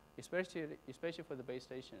 especially for the base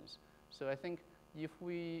stations. So I think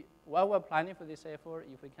while we're planning for this effort,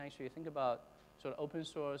 if we can actually think about sort of open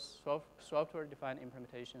source software-defined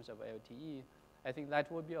implementations of LTE, I think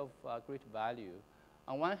that would be of great value.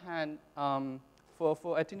 On one hand,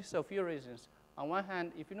 for at least a few reasons. On one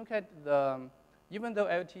hand, if you look at even though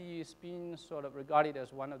LTE is being sort of regarded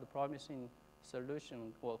as one of the promising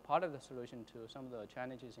solution, or part of the solution to some of the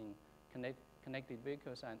challenges in connected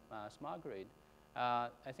vehicles and smart grid, I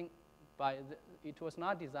think it was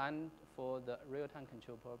not designed for the real-time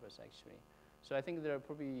control purpose, actually. So I think there are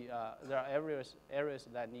probably there are areas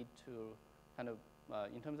that need to kind of,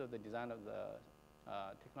 in terms of the design of the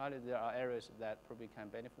technology, there are areas that probably can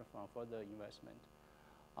benefit from further investment.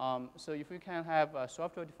 So if we can have a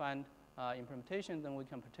software-defined implementation, then we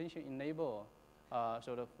can potentially enable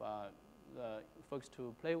sort of the folks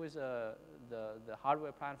to play with the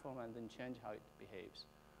hardware platform and then change how it behaves.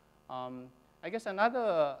 I guess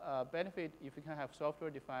another benefit, if we can have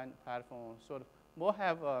software-defined platform, sort of more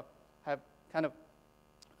have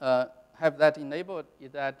that enabled,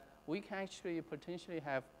 is that we can actually potentially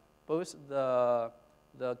have both the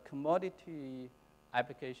commodity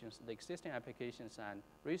applications, the existing applications, and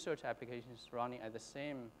research applications running at the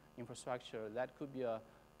same infrastructure. That could be a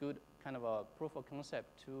good kind of a proof of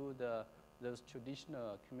concept to those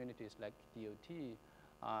traditional communities like DOT,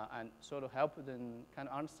 and sort of help them kind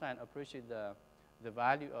of understand, appreciate the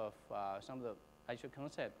value of some of the actual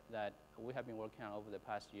concept that we have been working on over the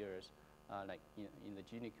past years, like in the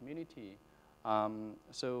GENI community.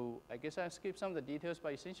 So I guess I skipped some of the details,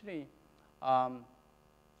 but essentially,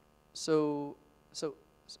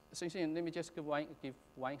 essentially, let me just give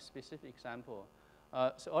one specific example.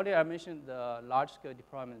 So earlier I mentioned the large-scale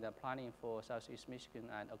deployment they're planning for Southeast Michigan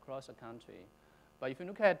and across the country. But if you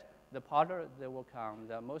look at the partner they work on,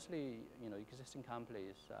 they're mostly existing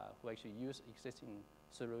companies who actually use existing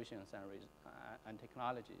solutions and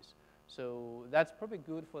technologies. So that's probably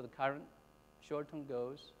good for the current short-term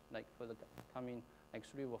goals, like for the coming like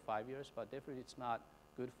 3 or 5 years, but definitely it's not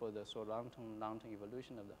good for the sort of long-term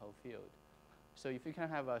evolution of the whole field. So if you can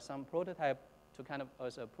have some prototype to kind of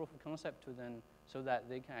as a proof of concept to them so that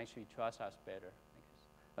they can actually trust us better, I guess,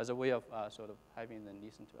 as a way of sort of having them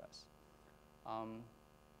listen to us.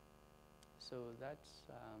 So that's,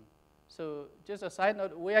 so just a side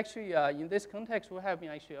note, we actually, in this context, we have been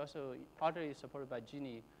actually also partly supported by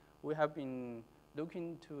GENI. We have been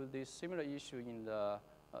looking to this similar issue in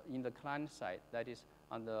the client side, that is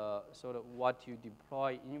on the sort of what you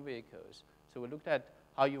deploy in vehicles. So we looked at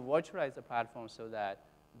how you virtualize the platform so that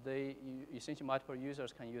essentially multiple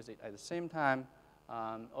users can use it at the same time.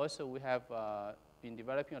 Also, we have been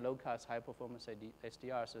developing a low-cost, high-performance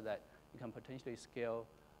SDR so that you can potentially scale,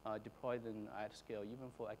 deploy them at scale,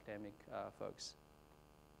 even for academic folks.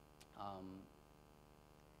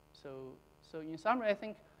 So in summary, I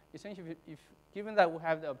think essentially, if given that we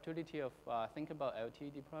have the opportunity of think about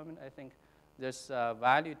LTE deployment, I think there's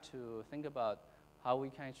value to think about how we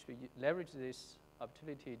can actually leverage this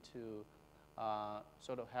opportunity to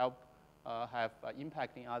sort of help have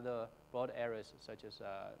impact in other broad areas, such as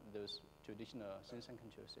those traditional sense and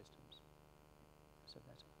control systems. So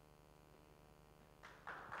that's all.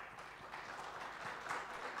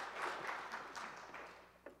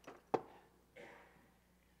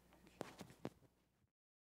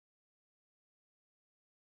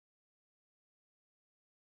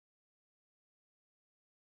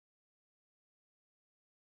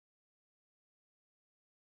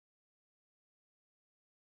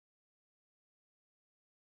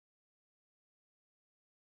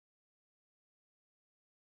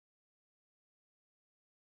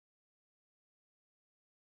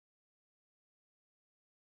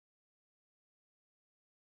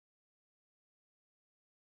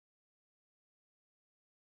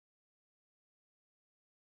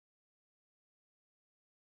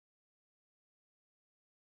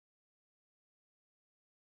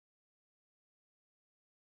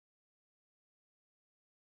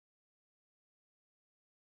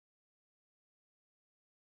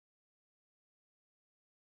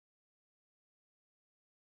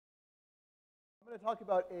 I'm going to talk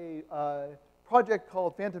about a project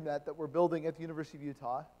called PhantomNet that we're building at the University of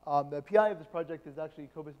Utah. The PI of this project is actually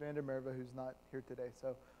Kobus van der Merwe, who's not here today.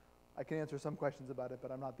 So I can answer some questions about it,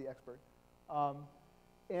 but I'm not the expert.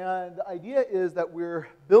 And the idea is that we're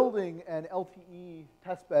building an LTE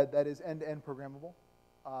testbed that is end-to-end programmable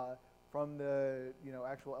from the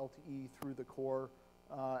actual LTE through the core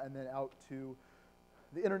and then out to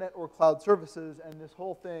the internet or cloud services. And this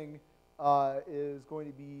whole thing is going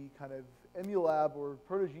to be kind of Emulab or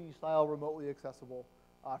Proto-GENI style remotely accessible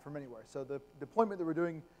from anywhere. So the deployment that we're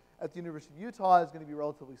doing at the University of Utah is going to be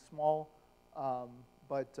relatively small,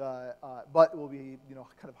 but it will be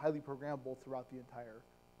kind of highly programmable throughout the entire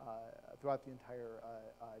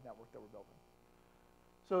network that we're building.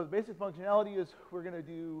 So the basic functionality is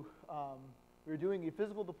we're doing a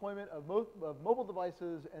physical deployment of mobile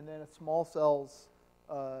devices and then a small cells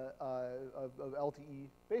of LTE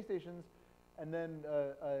base stations, and then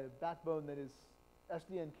a backbone that is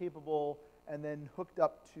SDN capable and then hooked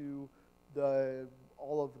up to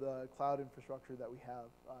all of the cloud infrastructure that we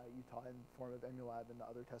have Utah in the form of Emulab and the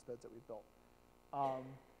other test beds that we've built.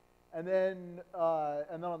 And then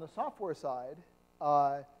on the software side,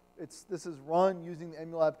 this is run using the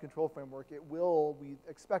Emulab control framework. It will, we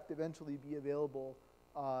expect, eventually be available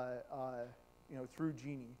through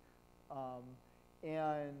GENI.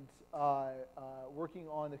 And working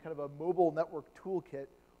on a kind of a mobile network toolkit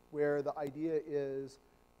where the idea is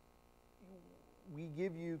we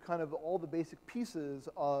give you kind of all the basic pieces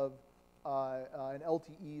of an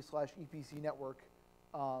LTE/EPC network,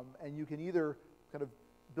 and you can either kind of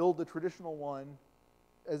build the traditional one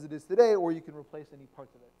as it is today, or you can replace any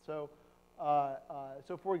parts of it. So,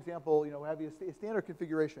 so for example, we have a standard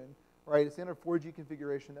configuration, right? A standard 4G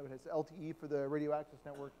configuration that has LTE for the radio access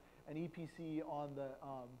network and EPC on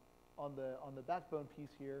the backbone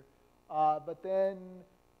piece here, but then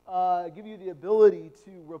give you the ability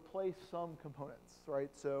to replace some components, right?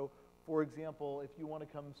 So, for example, if you want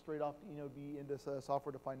to come straight off be into a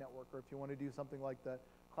software-defined network, or if you want to do something like the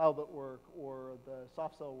cloudlet work or the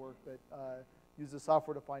soft cell work that uses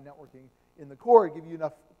software-defined networking in the core, give you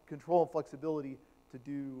enough control and flexibility to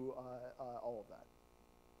do all of that.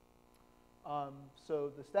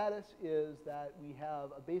 So the status is that we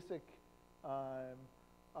have a basic We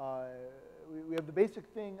have the basic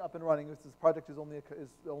thing up and running. This project is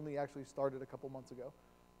only actually started a couple months ago.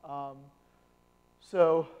 At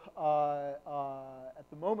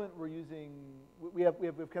the moment we're using, we have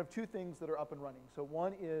kind of two things that are up and running. So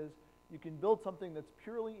one is you can build something that's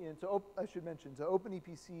purely in, so I should mention, so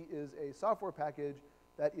OpenEPC is a software package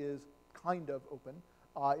that is kind of open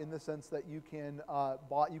in the sense that you can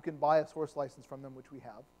buy a source license from them, which we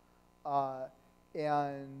have.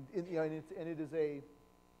 And it is a,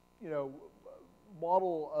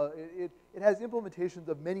 model, it has implementations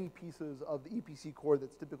of many pieces of the EPC core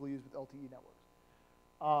that's typically used with LTE networks.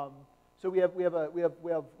 So we have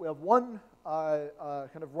one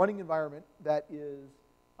kind of running environment that is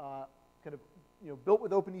kind of built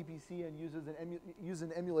with OpenEPC and uses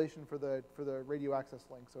an emulation for the radio access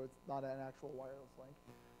link, so it's not an actual wireless link.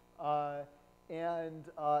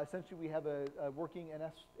 Essentially we have a working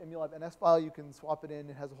Emulab NS file. You can swap it in.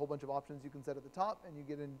 It has a whole bunch of options you can set at the top, and you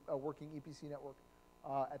get a working EPC network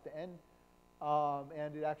at the end.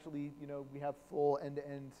 And it actually, we have full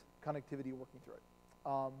end-to-end connectivity working through it.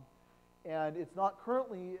 And it's not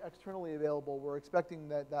currently externally available. We're expecting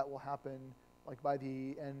that will happen like by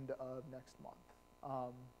the end of next month.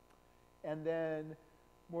 And then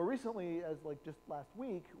more recently, as like just last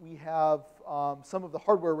week, we have some of the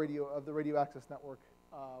hardware of the radio access network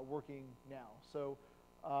working now. So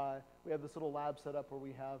we have this little lab set up where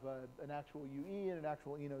we have an actual UE and an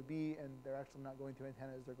actual eNodeB, and they're actually not going through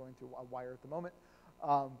antennas, they're going through a wire at the moment.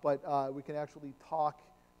 But we can actually talk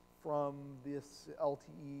from this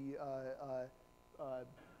LTE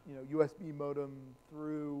USB modem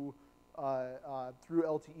through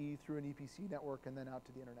LTE, through an EPC network, and then out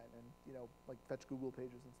to the internet, and like fetch Google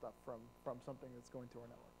pages and stuff from something that's going through our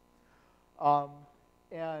network.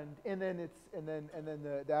 And then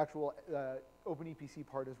the actual OpenEPC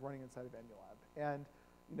part is running inside of Emulab. And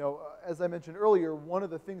as I mentioned earlier, one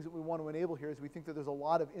of the things that we want to enable here is we think that there's a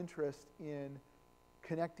lot of interest in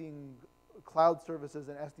connecting cloud services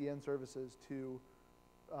and SDN services to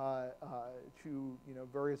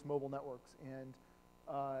various mobile networks, and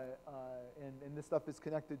this stuff is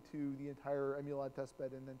connected to the entire Emulab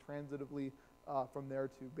testbed, and then transitively from there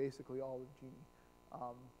to basically all of GENI.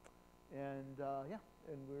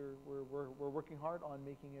 And we're working hard on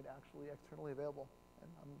making it actually externally available, and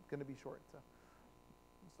I'm going to be short, so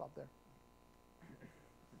I'll stop there.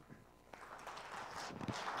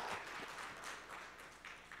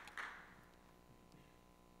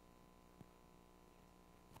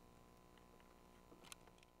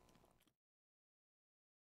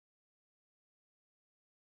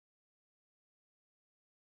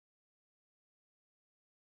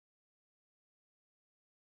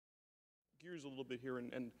 Gears a little bit here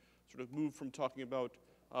and sort of move from talking about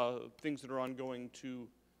things that are ongoing to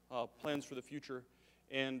plans for the future.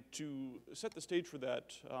 And to set the stage for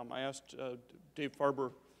that, I asked Dave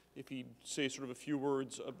Farber if he'd say sort of a few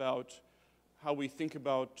words about how we think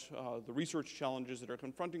about the research challenges that are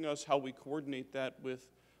confronting us, how we coordinate that with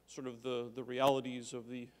sort of the realities of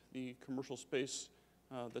the commercial space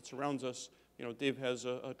that surrounds us. Dave has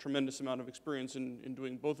a tremendous amount of experience in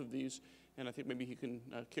doing both of these, and I think maybe he can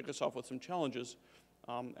kick us off with some challenges,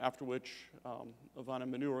 after which Yvonne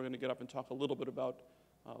and Manu are going to get up and talk a little bit about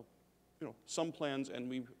some plans, and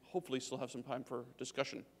we hopefully still have some time for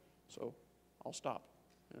discussion. So I'll stop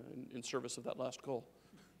in service of that last goal.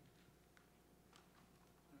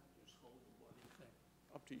 Just hold the bloody thing.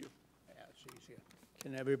 Up to you. Yeah, it's easier.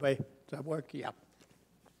 Can everybody, does that work? Yeah.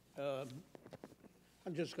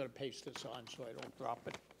 I'm just going to paste this on so I don't drop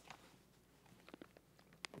it.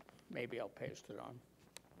 Maybe I'll paste it on.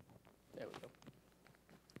 There we go.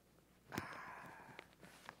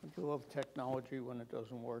 Don't you love technology when it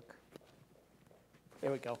doesn't work?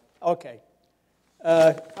 There we go. Okay.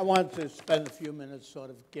 I wanted to spend a few minutes sort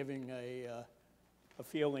of giving a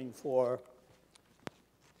feeling for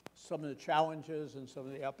some of the challenges and some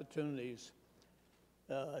of the opportunities.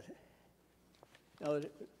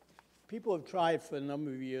 People have tried for a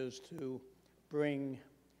number of years to bring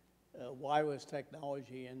wireless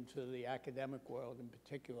technology into the academic world in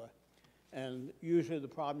particular. And usually the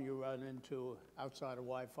problem you run into outside of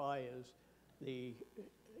Wi-Fi is the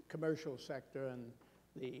commercial sector and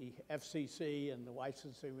the FCC and the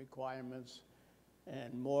licensing requirements,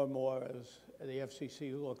 and more as the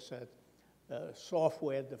FCC looks at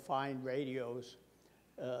software-defined radios,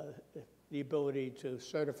 the ability to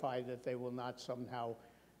certify that they will not somehow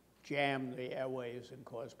jam the airwaves and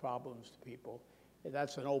cause problems to people.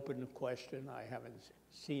 That's an open question. I haven't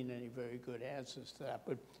seen any very good answers to that,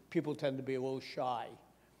 but people tend to be a little shy.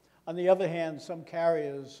 On the other hand, some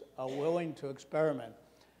carriers are willing to experiment.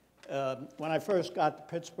 When I first got to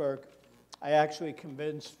Pittsburgh, I actually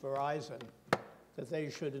convinced Verizon that they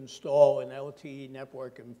should install an LTE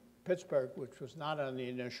network in Pittsburgh, which was not on the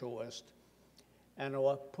initial list, and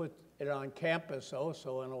put it on campus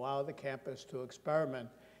also and allow the campus to experiment,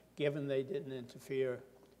 given they didn't interfere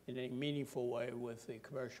in a meaningful way with the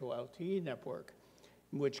commercial LTE network,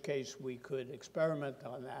 in which case we could experiment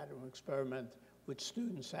on that and experiment with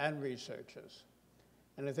students and researchers.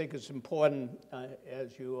 And I think it's important,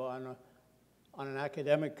 as you are on an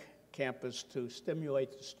academic campus, to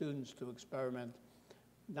stimulate the students to experiment,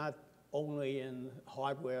 not only in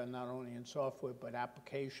hardware, not only in software, but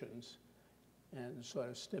applications, and sort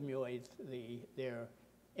of stimulate their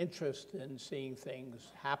interest in seeing things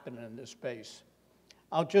happen in this space.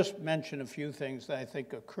 I'll just mention a few things that I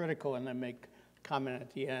think are critical and then make a comment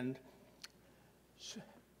at the end.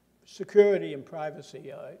 Security and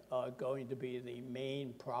privacy are going to be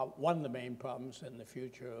one of the main problems in the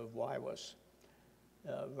future of wireless.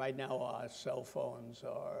 Right now, our cell phones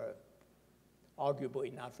are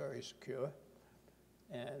arguably not very secure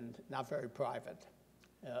and not very private.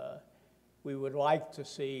 We would like to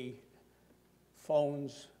see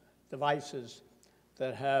phones, devices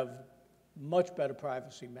that have much better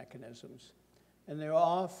privacy mechanisms. And there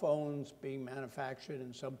are phones being manufactured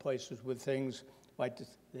in some places with things like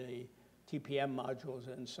the TPM modules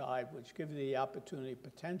inside, which give you the opportunity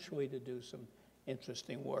potentially to do some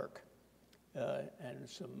interesting work and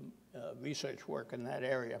some research work in that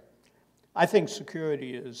area. I think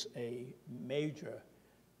security is a major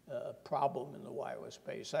problem in the wireless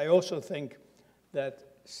space. I also think that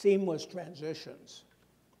seamless transitions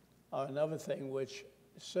are another thing which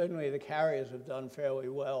certainly the carriers have done fairly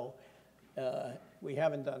well. We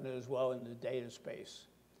haven't done it as well in the data space.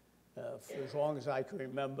 For as long as I can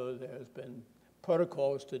remember, there's been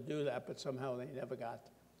protocols to do that, but somehow they never got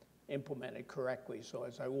implemented correctly. So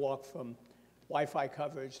as I walk from Wi-Fi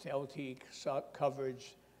coverage to LTE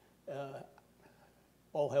coverage,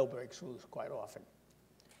 all hell breaks loose quite often.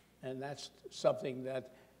 And that's something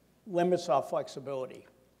that limits our flexibility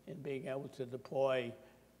in being able to deploy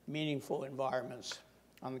meaningful environments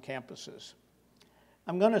on the campuses.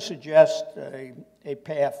 I'm going to suggest a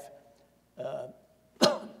path.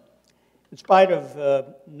 In spite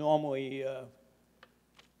of normally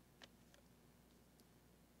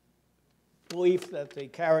belief that the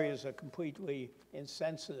carriers are completely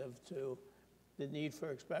insensitive to the need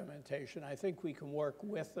for experimentation, I think we can work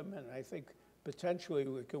with them, and I think potentially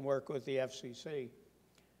we can work with the FCC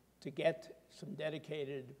to get some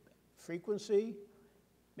dedicated frequency,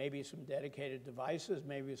 maybe some dedicated devices,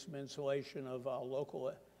 maybe some installation of our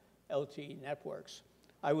local LTE networks.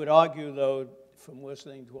 I would argue, though, from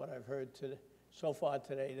listening to what I've heard so far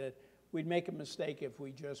today, that we'd make a mistake if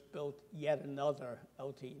we just built yet another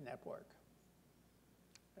LTE network.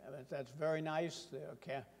 I mean, that's very nice. There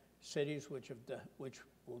are cities which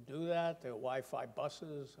will do that. There are Wi-Fi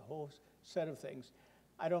buses, a whole set of things.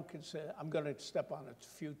 I'm going to step on a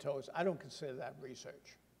few toes. I don't consider that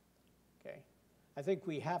research, okay? I think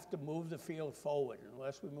we have to move the field forward.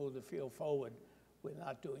 Unless we move the field forward, we're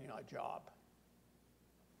not doing our job,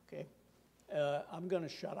 okay? I'm going to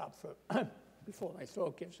shut up before my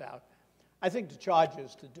throat gives out. I think the charge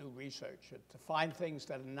is to do research, to find things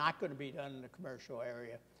that are not going to be done in the commercial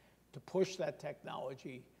area, to push that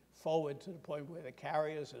technology forward to the point where the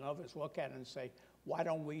carriers and others look at it and say, why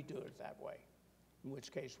don't we do it that way? In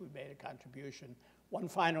which case we made a contribution. One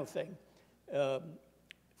final thing,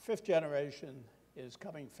 fifth generation is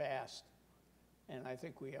coming fast, and I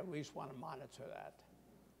think we at least want to monitor that.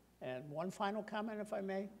 And one final comment, if I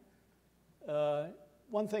may.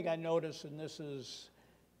 One thing I noticed, and this is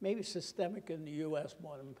maybe systemic in the US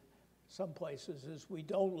more than some places, is we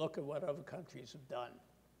don't look at what other countries have done.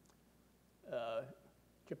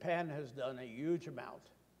 Japan has done a huge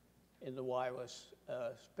amount in the wireless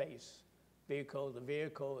space, vehicle to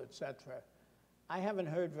vehicle, et cetera. I haven't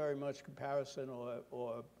heard very much comparison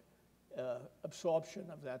or absorption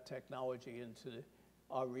of that technology into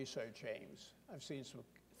our research aims. I've seen some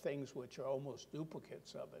things which are almost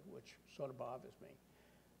duplicates of it, which sort of bothers me.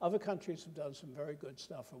 Other countries have done some very good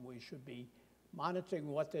stuff, and we should be monitoring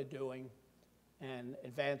what they're doing and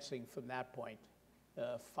advancing from that point.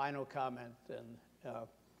 Final comment, and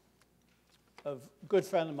a good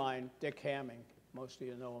friend of mine, Dick Hamming, most of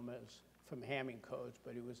you know him as from Hamming Codes,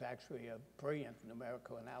 but he was actually a brilliant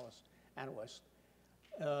numerical analyst.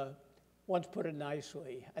 Once put it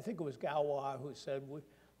nicely, I think it was Galois who said,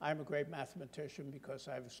 I'm a great mathematician because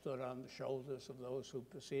I've stood on the shoulders of those who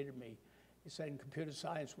preceded me. He said, in computer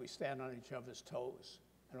science, we stand on each other's toes.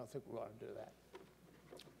 I don't think we want to do that.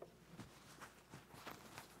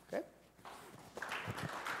 Okay?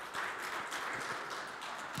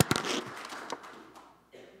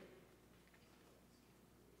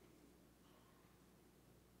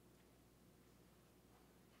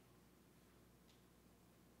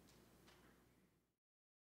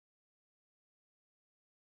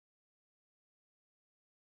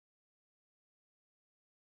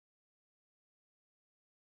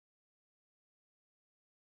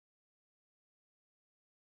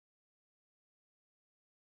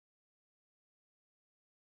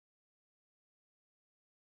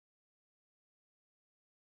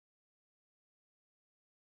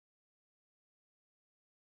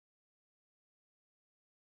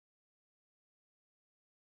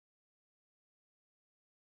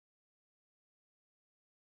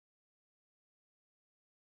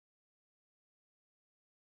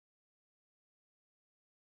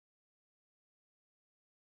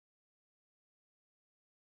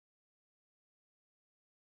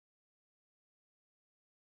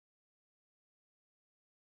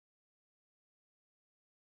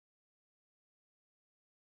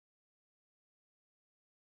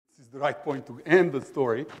 the right point to end the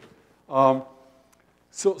story.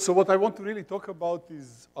 So what I want to really talk about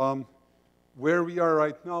is where we are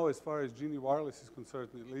right now as far as GENI wireless is concerned,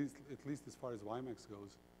 at least as far as WiMAX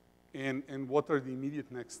goes, and what are the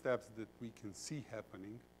immediate next steps that we can see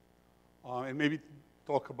happening, and maybe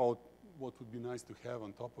talk about what would be nice to have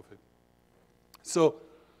on top of it. So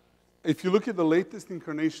if you look at the latest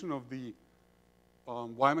incarnation of the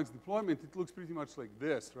WiMAX deployment, it looks pretty much like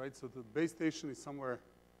this, right? So the base station is somewhere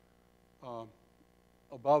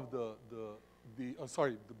above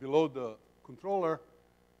below the controller.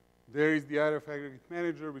 There is the RF aggregate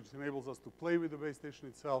manager, which enables us to play with the base station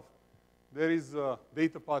itself. There is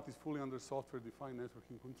data path is fully under software-defined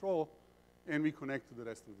networking control, and we connect to the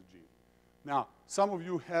rest of the GENI. Now, some of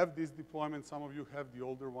you have this deployment. Some of you have the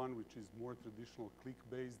older one, which is more traditional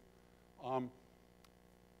click-based.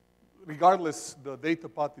 Regardless, the data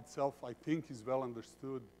path itself, I think, is well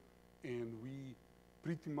understood, and we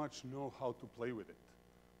pretty much know how to play with it,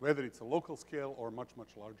 whether it's a local scale or much, much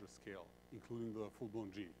larger scale, including the full-blown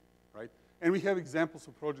GENI, right? And we have examples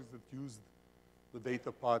of projects that use the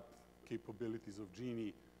data path capabilities of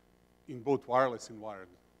GENI in both wireless and wired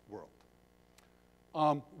world.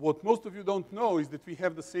 What most of you don't know is that we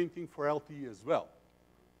have the same thing for LTE as well.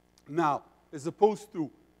 Now, as opposed to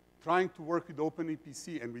trying to work with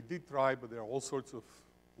OpenAPC, and we did try, but there are all sorts of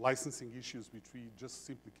licensing issues which we just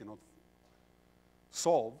simply cannot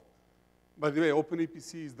solve. By the way,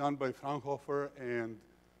 OpenAPC is done by Fraunhofer, and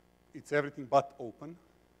it's everything but open.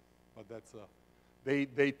 But that's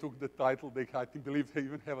they took the title. I believe they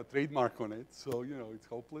even have a trademark on it. So, you know, it's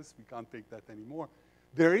hopeless. We can't take that anymore.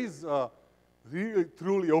 There is a really,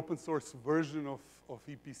 truly open source version of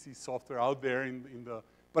EPC software out there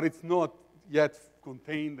but it's not yet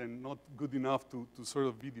contained and not good enough to sort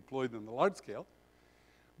of be deployed on the large scale.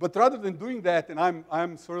 But rather than doing that, and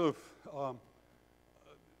I'm sort of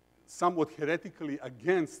somewhat heretically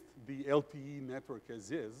against the LTE network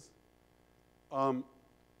as is,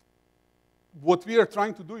 what we are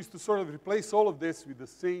trying to do is to sort of replace all of this with the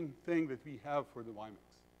same thing that we have for the WiMAX.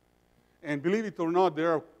 And believe it or not,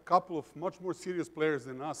 there are a couple of much more serious players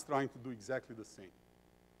than us trying to do exactly the same,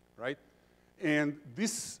 right? And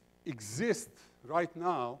this exists right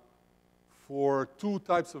now for two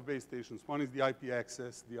types of base stations. One is the IP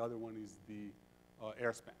access, the other one is the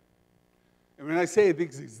airspan. And when I say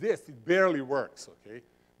this exists, it barely works, okay?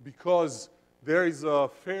 Because there is a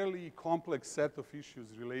fairly complex set of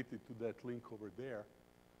issues related to that link over there.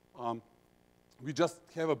 We just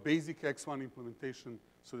have a basic X1 implementation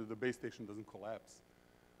so that the base station doesn't collapse.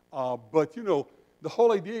 But, you know, the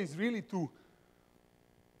whole idea is really to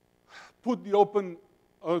put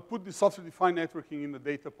the software-defined networking in the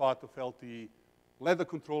data path of LTE, let the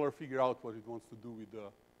controller figure out what it wants to do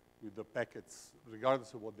with the packets,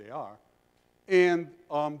 regardless of what they are. And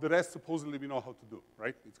the rest, supposedly, we know how to do,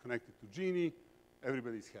 right? It's connected to GENI.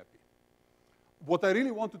 Everybody's happy. What I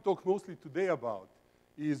really want to talk mostly today about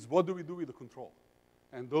is what do we do with the control?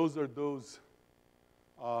 And those are those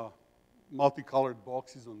multicolored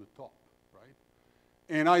boxes on the top, right?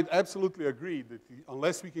 And I absolutely agree that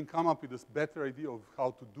unless we can come up with a better idea of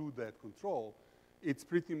how to do that control, it's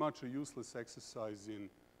pretty much a useless exercise in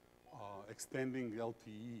extending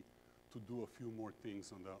LTE to do a few more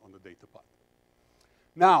things on the data path.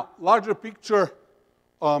 Now, larger picture,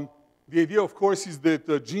 the idea, of course, is that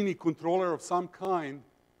a GENI controller of some kind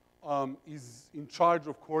is in charge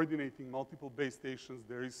of coordinating multiple base stations.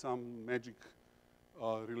 There is some magic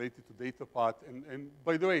related to data path. And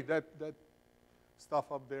by the way, that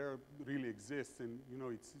stuff up there really exists. And, you know,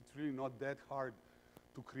 it's really not that hard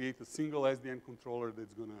to create a single SDN controller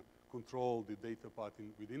that's going to control the data path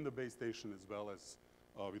within the base station as well as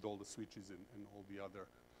with all the switches and all the other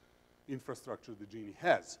infrastructure the GENI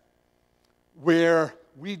has. Where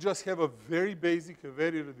we just have a very basic, a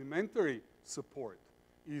very rudimentary support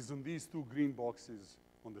is on these two green boxes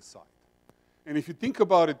on the side. And if you think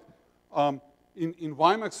about it, in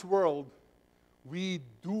WiMAX world,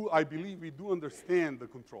 I believe we do understand the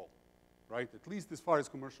control, right? At least as far as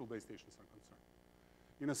commercial base stations are concerned.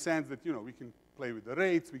 In a sense that, you know, we can play with the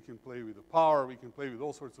rates, we can play with the power, we can play with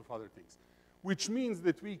all sorts of other things. Which means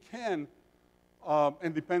that we can,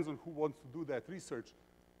 and depends on who wants to do that research,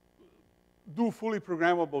 do fully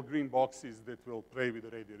programmable green boxes that will play with the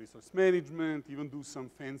radio resource management, even do some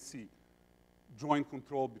fancy joint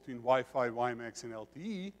control between Wi-Fi, WiMAX, and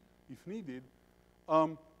LTE, if needed.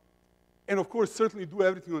 And of course, certainly do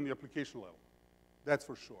everything on the application level. That's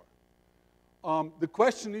for sure. The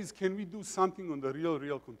question is, can we do something on the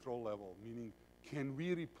real control level? Meaning, can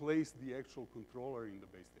we replace the actual controller in the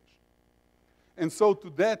base station? And so to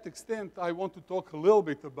that extent, I want to talk a little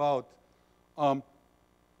bit about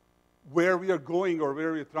where we are going or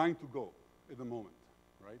where we are trying to go at the moment,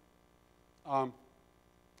 right?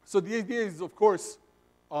 So the idea is, of course,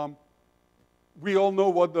 we all know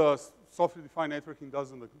what the software-defined networking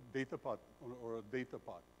does on the data path or a data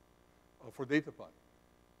path, for data path.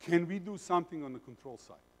 Can we do something on the control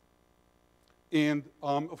side? And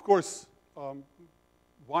of course,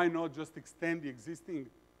 why not just extend the existing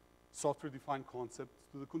software-defined concepts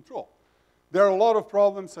to the control? There are a lot of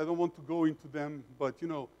problems. I don't want to go into them, but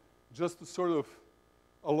just to sort of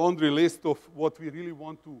a laundry list of what we really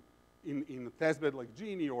want to, in a testbed like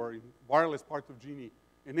GENI or in wireless part of GENI,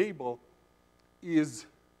 enable is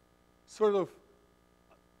sort of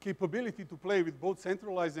capability to play with both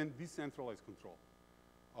centralized and decentralized control.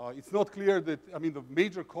 It's not clear that, I mean, the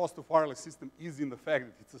major cost of wireless system is in the fact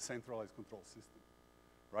that it's a centralized control system,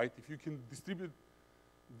 right? If you can distribute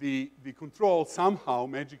the control somehow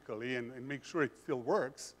magically and make sure it still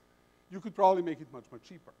works, you could probably make it much, much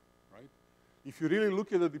cheaper, right? If you really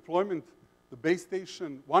look at the deployment, the base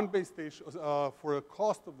station, one base station, for a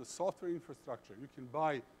cost of the software infrastructure, you can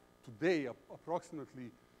buy today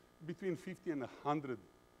approximately between 50 and 100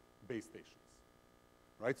 base stations,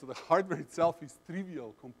 right? So the hardware itself is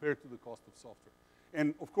trivial compared to the cost of software.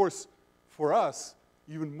 And of course, for us,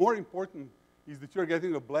 even more important is that you're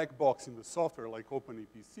getting a black box in the software like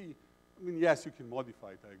OpenAPC. I mean, yes, you can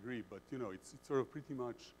modify it, I agree, but it's sort of pretty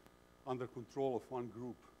much under control of one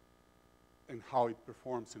group and how it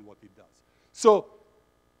performs and what it does. So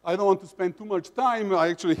I don't want to spend too much time. I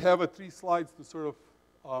actually have 3 slides to sort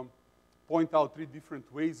of point out 3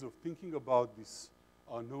 different ways of thinking about this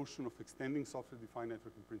notion of extending software-defined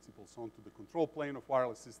networking principles onto the control plane of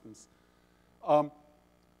wireless systems.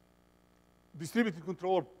 Distributed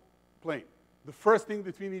controller plane. The first thing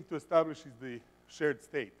that we need to establish is the shared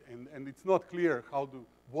state, and it's not clear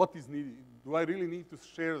what is needed. Do I really need to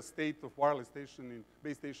share a state of wireless station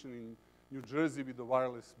base station in New Jersey with the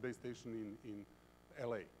wireless base station in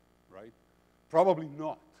LA, right? Probably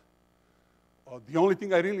not. The only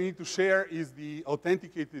thing I really need to share is the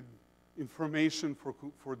authenticated information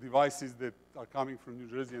for devices that are coming from New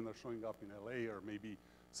Jersey and are showing up in LA, or maybe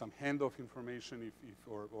some handoff information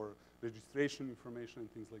or registration information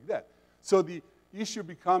and things like that. So the issue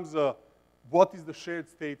becomes what is the shared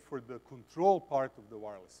state for the control part of the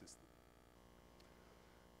wireless system?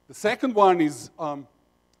 The second one is,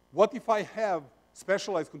 what if I have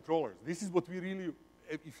specialized controllers? This is what we really,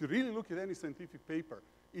 if you really look at any scientific paper,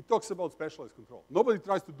 it talks about specialized control. Nobody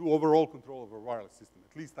tries to do overall control of a wireless system.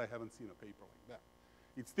 At least I haven't seen a paper like that.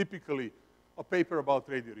 It's typically a paper about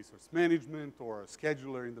radio resource management or a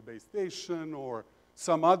scheduler in the base station or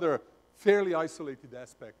some other fairly isolated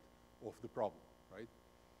aspect of the problem, right?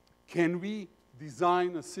 Can we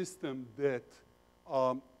design a system that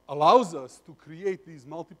allows us to create these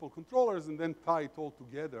multiple controllers and then tie it all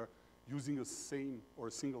together using a same or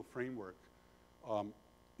a single framework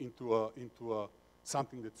into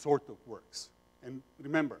something that sort of works? And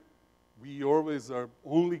remember, we always are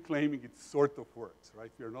only claiming it sort of works,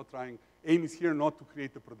 right? We are not trying, aim is here not to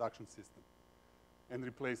create a production system and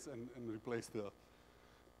replace the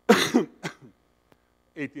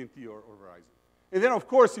AT&T or Verizon. And then, of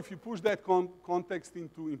course, if you push that context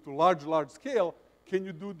into large scale, can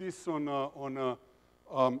you do this on a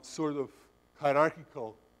sort of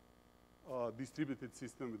hierarchical distributed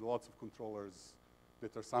system with lots of controllers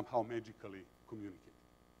that are somehow magically communicating?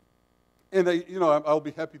 And I'll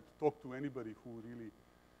be happy to talk to anybody who really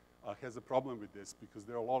has a problem with this, because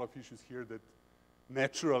there are a lot of issues here that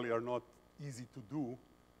naturally are not easy to do,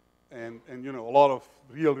 and a lot of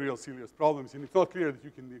real serious problems, and it's not clear that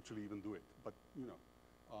you can actually even do it. But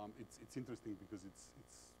it's interesting because it's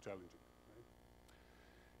challenging. Right?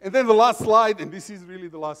 And then the last slide, and this is really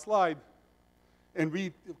the last slide, and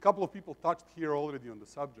a couple of people touched here already on the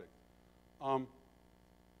subject.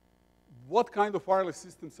 What kind of wireless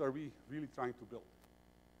systems are we really trying to build?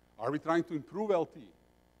 Are we trying to improve LTE?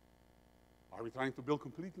 Are we trying to build a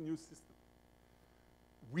completely new system?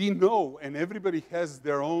 We know, and everybody has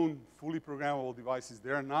their own fully programmable devices.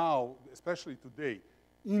 There are now, especially today,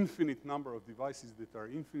 infinite number of devices that are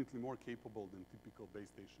infinitely more capable than typical base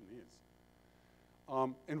station is.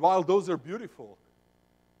 And while those are beautiful,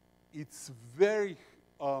 it's very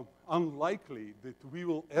unlikely that we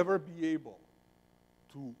will ever be able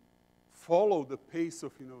to follow the pace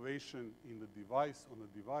of innovation in the device, on the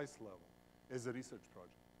device level, as a research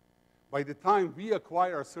project. By the time we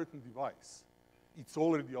acquire a certain device, it's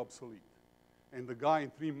already obsolete. And the guy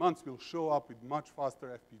in 3 months will show up with much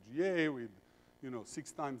faster FPGA, with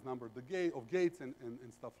 6 times number of gates and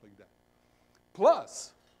stuff like that.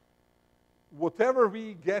 Plus, whatever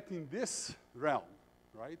we get in this realm,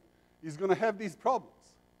 right, is going to have these problems.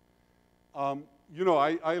 You know,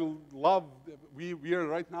 I love, we are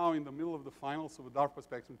right now in the middle of the finals of the DARPA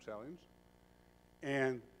Spectrum Challenge.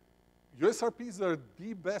 And USRPs are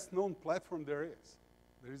the best known platform there is.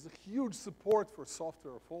 There is a huge support for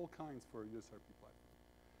software of all kinds for USRP platform.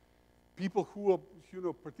 People who are, you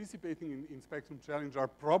know, participating in Spectrum Challenge are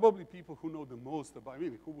probably people who know the most about, I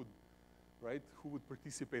mean, who would, right, who would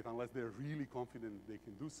participate unless they're really confident they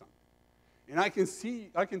can do something. And I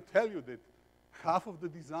can tell you that half of the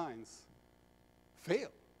designs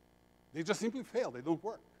fail. They just simply fail, they don't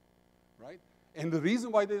work, right? And the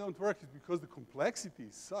reason why they don't work is because the complexity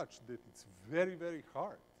is such that it's very, very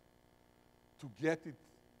hard to get it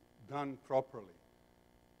done properly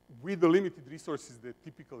with the limited resources that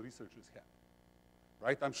typical researchers have,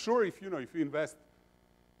 right? I'm sure if you invest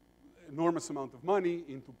enormous amount of money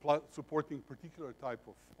into supporting particular type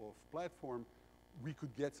of platform, we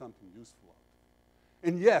could get something useful out of it.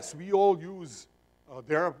 And yes, we all use,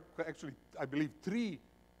 there are actually, I believe, 3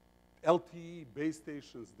 LTE base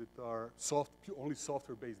stations that are only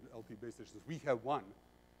software-based LTE base stations. We have 1.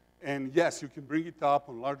 And yes, you can bring it up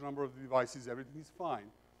on a large number of devices, everything is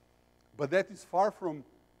fine. But that is far from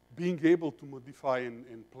being able to modify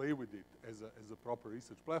and play with it as a proper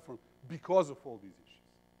research platform because of all these issues.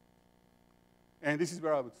 And this is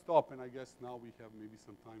where I would stop, and I guess now we have maybe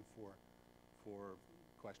some time for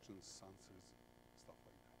questions, answers, stuff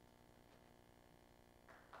like that.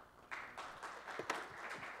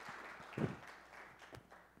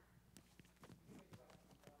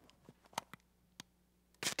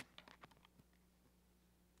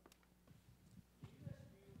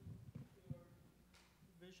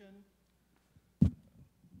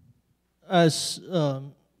 As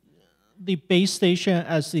the base station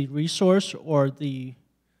as the resource, or the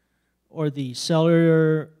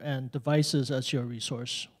cellular and devices as your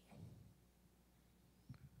resource?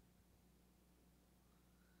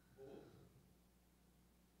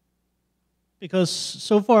 Because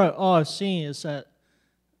so far all I've seen is that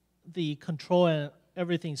the control and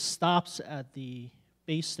everything stops at the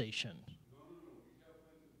base station.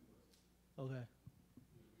 Okay.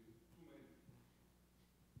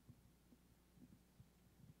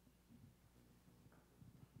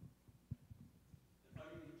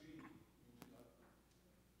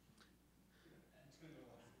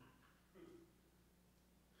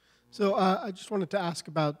 So I just wanted to ask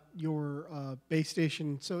about your base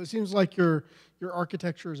station. So it seems like your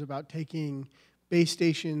architecture is about taking base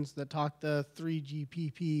stations that talk the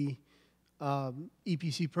 3GPP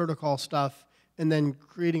EPC protocol stuff and then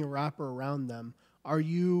creating a wrapper around them. Do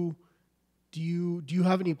you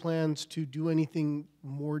have any plans to do anything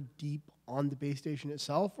more deep on the base station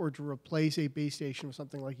itself, or to replace a base station with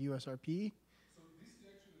something like USRP? So this is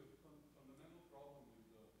actually a fundamental problem with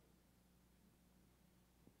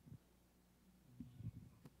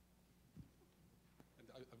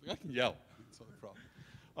the... I can yell, it's not a problem.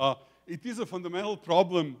 It is a fundamental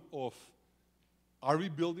problem of, are we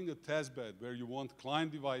building a test bed where you want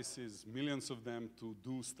client devices, millions of them, to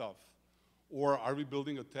do stuff? Or are we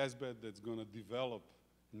building a test bed that's going to develop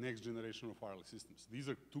next generation of wireless systems? These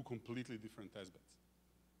are 2 completely different test beds.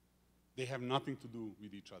 They have nothing to do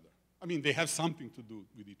with each other. I mean, they have something to do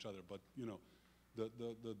with each other, but you know,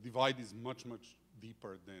 the divide is much, much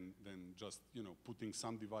deeper than just, you know, putting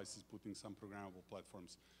some devices, putting some programmable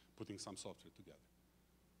platforms, putting some software together.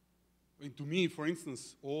 I mean, to me, for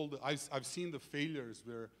instance, I've seen the failures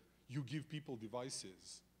where you give people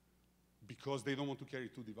devices because they don't want to carry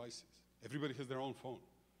 2 devices. Everybody has their own phone.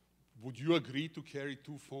 Would you agree to carry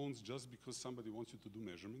 2 phones just because somebody wants you to do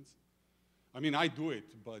measurements? I mean, I do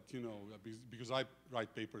it, but you know, because I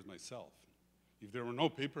write papers myself. If there were no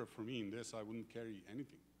paper for me in this, I wouldn't carry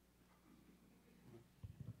anything.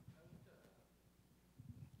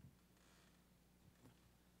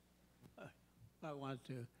 I want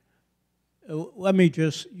to, let me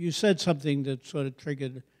just, you said something that sort of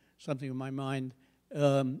triggered something in my mind,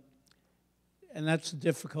 and that's the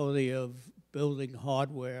difficulty of building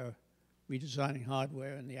hardware, redesigning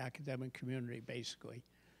hardware in the academic community, basically.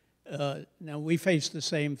 Now, we faced the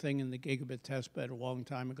same thing in the gigabit testbed a long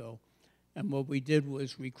time ago, and what we did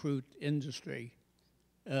was recruit industry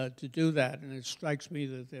to do that, and it strikes me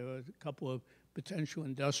that there are a couple of potential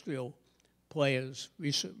industrial players,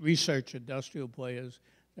 research industrial players,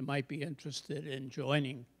 that might be interested in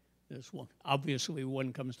joining this one. Obviously,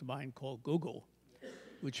 one comes to mind called Google,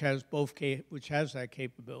 which has that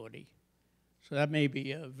capability. So that may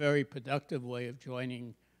be a very productive way of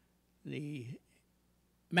joining the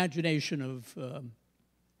imagination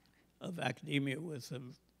of academia with the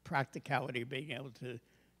practicality of being able to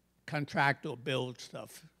contract or build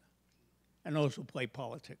stuff, and also play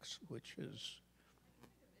politics, which is...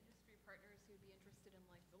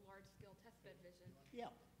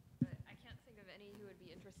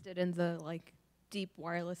 interested in the like deep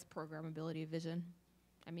wireless programmability vision?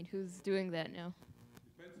 I mean, who's doing that now?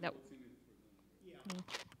 That,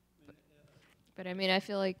 but I mean, I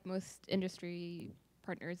feel like most industry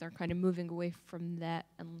partners are kind of moving away from that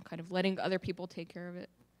and kind of letting other people take care of it.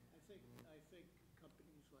 I think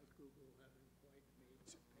companies like Google haven't quite made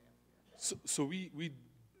that path yet. So we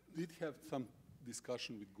did have some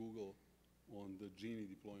discussion with Google on the GENI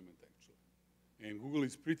deployment, actually. And Google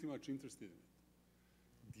is pretty much interested in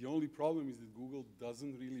it. The only problem is that Google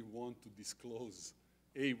doesn't really want to disclose,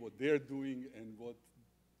 A, what they're doing and what,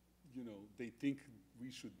 you know, they think we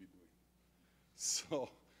should be doing. So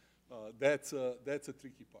that's a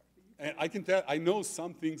tricky part. And I can tell, I know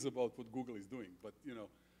some things about what Google is doing, but, you know,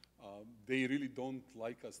 they really don't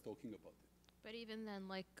like us talking about it. But even then,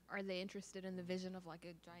 like, are they interested in the vision of like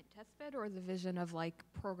a giant test bed or the vision of like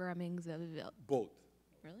programming the? Both.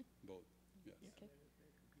 Really? Both, yes. Okay.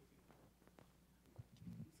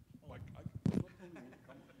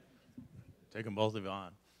 Take them both of you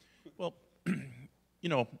on. Well, you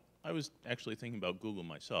know, I was actually thinking about Google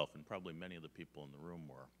myself, and probably many of the people in the room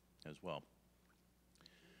were as well.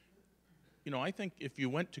 You know, I think if you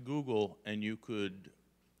went to Google and you could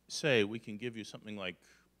say, we can give you something like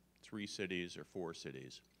 3 cities or 4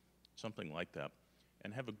 cities, something like that,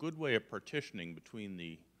 and have a good way of partitioning between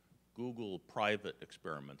the Google private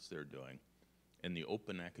experiments they're doing and the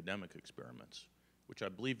open academic experiments, which I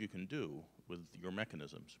believe you can do with your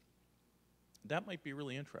mechanisms. That might be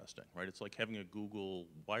really interesting, right? It's like having a Google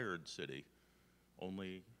wired city,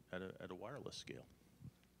 only at a wireless scale.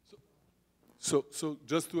 So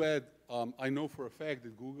just to add, I know for a fact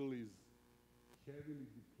that Google is heavily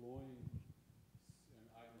deploying, and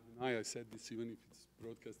I don't deny I said this even if it's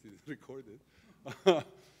broadcasted and recorded,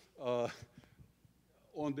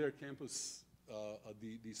 on their campus,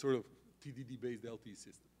 the sort of TDD-based LTE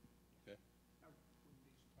system. Okay?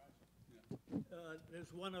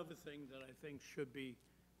 There's one other thing that I think should be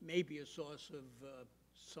maybe a source of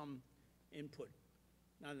some input.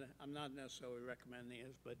 I'm not necessarily recommending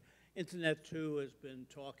this, but Internet 2 has been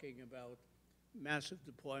talking about massive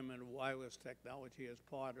deployment of wireless technology as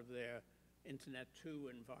part of their Internet 2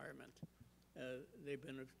 environment. They've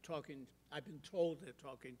been talking, I've been told they're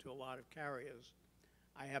talking to a lot of carriers.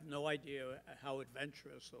 I have no idea how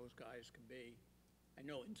adventurous those guys can be. I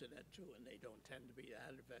know Internet 2 and they don't tend to be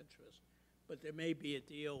that adventurous. But there may be a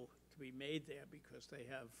deal to be made there because they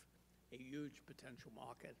have a huge potential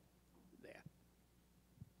market there.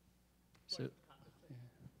 So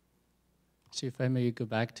if I may go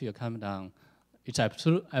back to your comment on, it's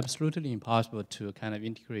absolutely impossible to kind of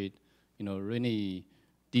integrate, you know, really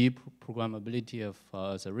deep programmability of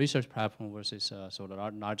the research platform versus sort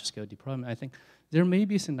of large-scale deployment. I think there may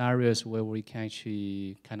be scenarios where we can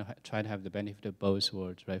actually kind of try to have the benefit of both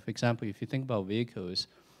worlds, right? For example, if you think about vehicles,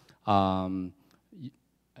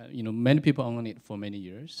 you know, many people own it for many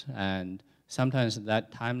years, and sometimes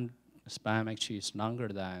that time span actually is longer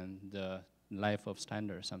than the life of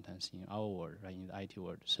standards sometimes in our world, right, in the IT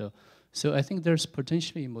world. So I think there's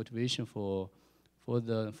potentially motivation for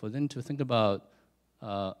them to think about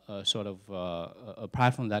sort of a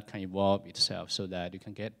platform that can evolve itself so that you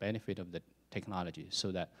can get benefit of the technology,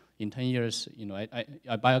 so that in 10 years, you know,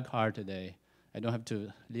 I buy a car today, I don't have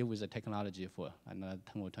to live with the technology for another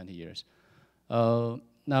 10 or 20 years.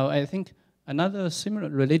 Now, I think another similar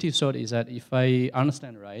related thought is that if I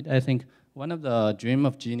understand right, I think one of the dream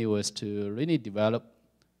of GENI was to really develop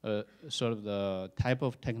sort of the type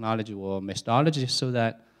of technology or methodology so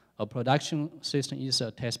that a production system is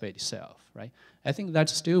a test bed itself, right? I think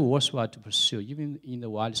that's still worthwhile to pursue, even in the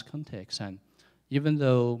wireless context. And even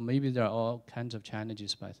though maybe there are all kinds of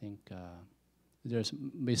challenges, but I think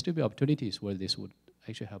may still be opportunities where this would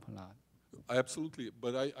actually help a lot. Absolutely,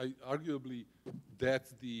 but I arguably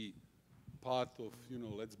that's the part of, you know,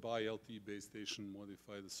 let's buy LTE base station,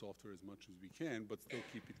 modify the software as much as we can, but still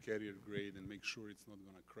keep it carrier grade and make sure it's not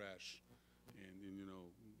going to crash, and you know,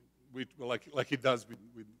 well, like it does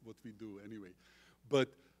with what we do anyway. But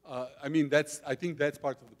I mean, I think that's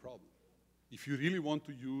part of the problem. If you really want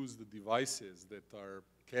to use the devices that are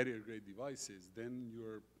carrier grade devices, then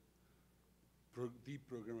your deep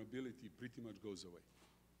programmability pretty much goes away.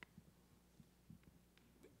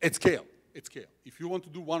 At scale, at scale. If you want to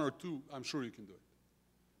do 1 or 2, I'm sure you can do it.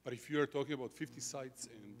 But if you're talking about 50 sites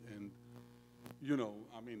and you know,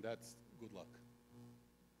 I mean, that's good luck.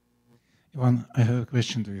 Ivan, I have a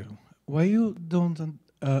question to you. Why you don't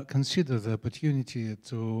consider the opportunity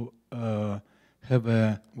to have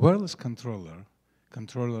a wireless controller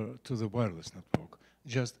to the wireless network,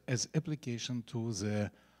 just as application to the,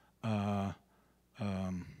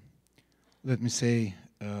 let me say,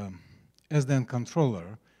 SDN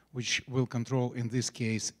controller, which will control, in this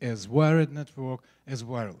case, as wired network as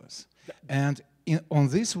wireless. And on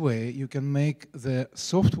this way, you can make the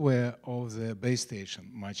software of the base station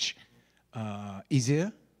much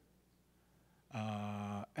easier.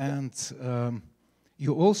 And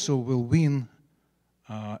you also will win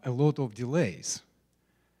a lot of delays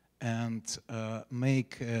and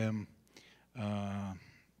make,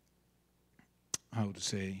 how to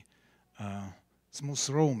say, smooth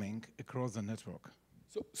roaming across the network.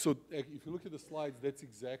 So if you look at the slides, that's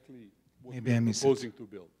exactly what Maybe we're I missed proposing it. to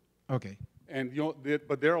build. Okay. And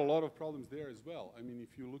but there are a lot of problems there as well. I mean,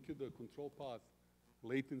 if you look at the control path,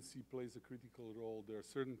 latency plays a critical role. There are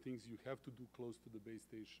certain things you have to do close to the base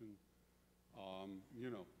station. You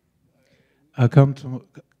know.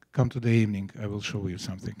 Come to the evening. I will show you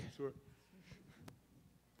something. Sure.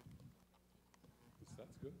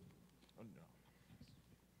 That's good. Oh, no.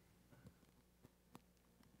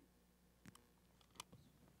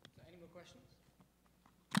 Any more questions?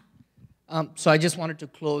 So I just wanted to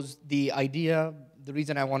close the idea. The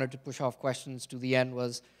reason I wanted to push off questions to the end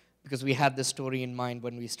was because we had this story in mind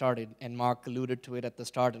when we started, and Mark alluded to it at the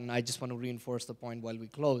start, and I just want to reinforce the point while we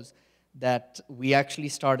close, that we actually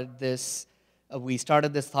started this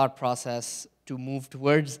thought process to move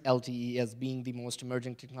towards LTE as being the most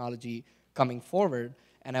emerging technology coming forward,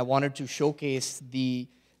 and I wanted to showcase the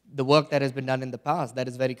work that has been done in the past that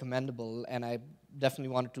is very commendable, and I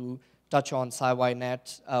definitely wanted to touch on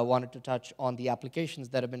SciWiNet, wanted to touch on the applications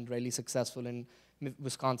that have been really successful in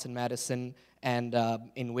Wisconsin, Madison, and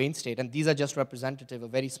in Wayne State. And these are just representative, a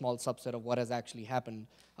very small subset of what has actually happened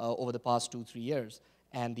over the past 2-3 years.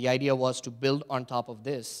 And the idea was to build on top of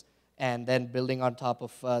this, and then building on top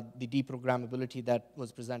of the deprogrammability that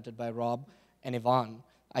was presented by Rob and Ivan.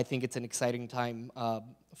 I think it's an exciting time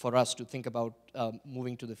for us to think about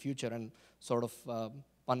moving to the future and sort of,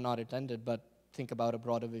 pun not intended, but think about a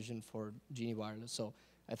broader vision for GENI Wireless. So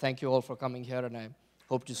I thank you all for coming here, and I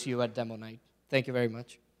hope to see you at demo night. Thank you very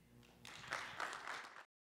much.